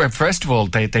 First of all,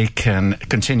 they can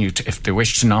continue to, if they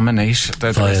wish to nominate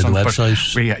via the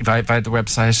website, via the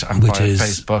website, and which is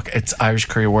Facebook. It's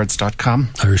irishcurryawards.com.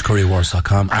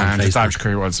 irishcurryawards.com and Facebook. It's Irish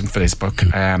Curry Awards on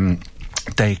Facebook.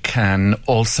 They can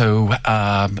also,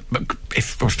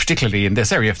 particularly in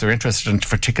this area, if they're interested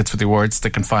for tickets for the awards, they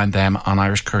can find them on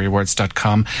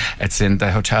irishcurryawards.com. It's in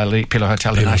the Pillow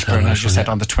Hotel in Ashburn, as you said,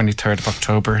 on the 23rd of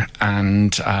October.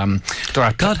 And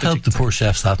God help the poor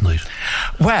chefs that night.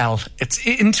 Well, it's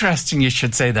interesting you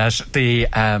should say that.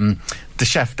 The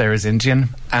chef there is Indian,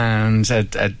 and a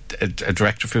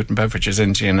director of food and beverage is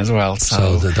Indian as well.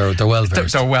 So they're well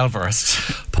versed. They're well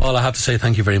versed. Paul, I have to say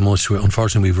thank you very much.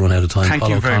 Unfortunately, we've run out of time. Thank Paul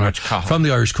you O'Connor very much, Cathal. From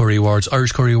the Irish Curry Awards,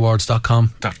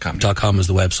 irishcurryawards.com. .com is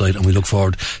the website, and we look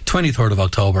forward 23rd of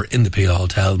October in the Peel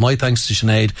Hotel. My thanks to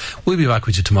Sinead. We'll be back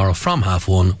with you tomorrow from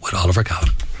 1:30 with Oliver Cowan.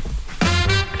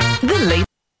 The late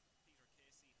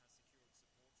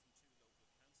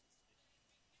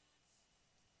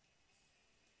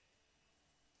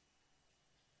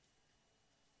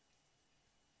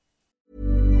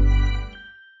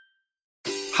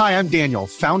Hi, I'm Daniel,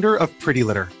 founder of Pretty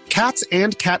Litter. Cats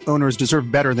and cat owners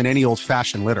deserve better than any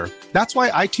old-fashioned litter. That's why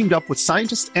I teamed up with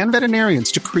scientists and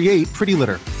veterinarians to create Pretty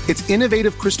Litter. Its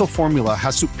innovative crystal formula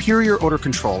has superior odor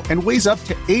control and weighs up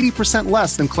to 80%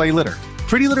 less than clay litter.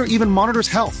 Pretty Litter even monitors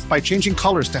health by changing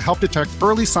colors to help detect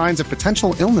early signs of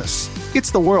potential illness. It's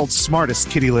the world's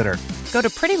smartest kitty litter. Go to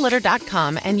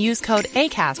prettylitter.com and use code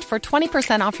ACAST for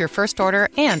 20% off your first order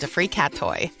and a free cat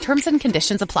toy. Terms and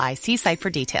conditions apply. See site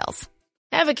for details.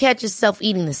 Ever catch yourself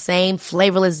eating the same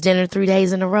flavorless dinner 3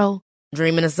 days in a row?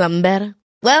 Dreaming of something better?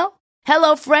 Well,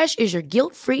 HelloFresh is your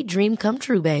guilt-free dream come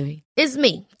true, baby. It's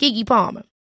me, Keke Palmer.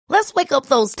 Let's wake up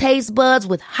those taste buds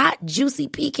with hot, juicy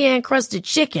pecan-crusted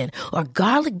chicken or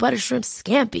garlic butter shrimp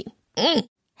scampi.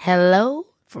 Hello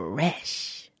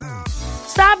Fresh.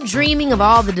 Stop dreaming of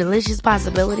all the delicious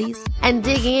possibilities and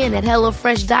dig in at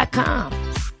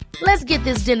HelloFresh.com. Let's get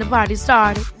this dinner party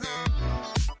started.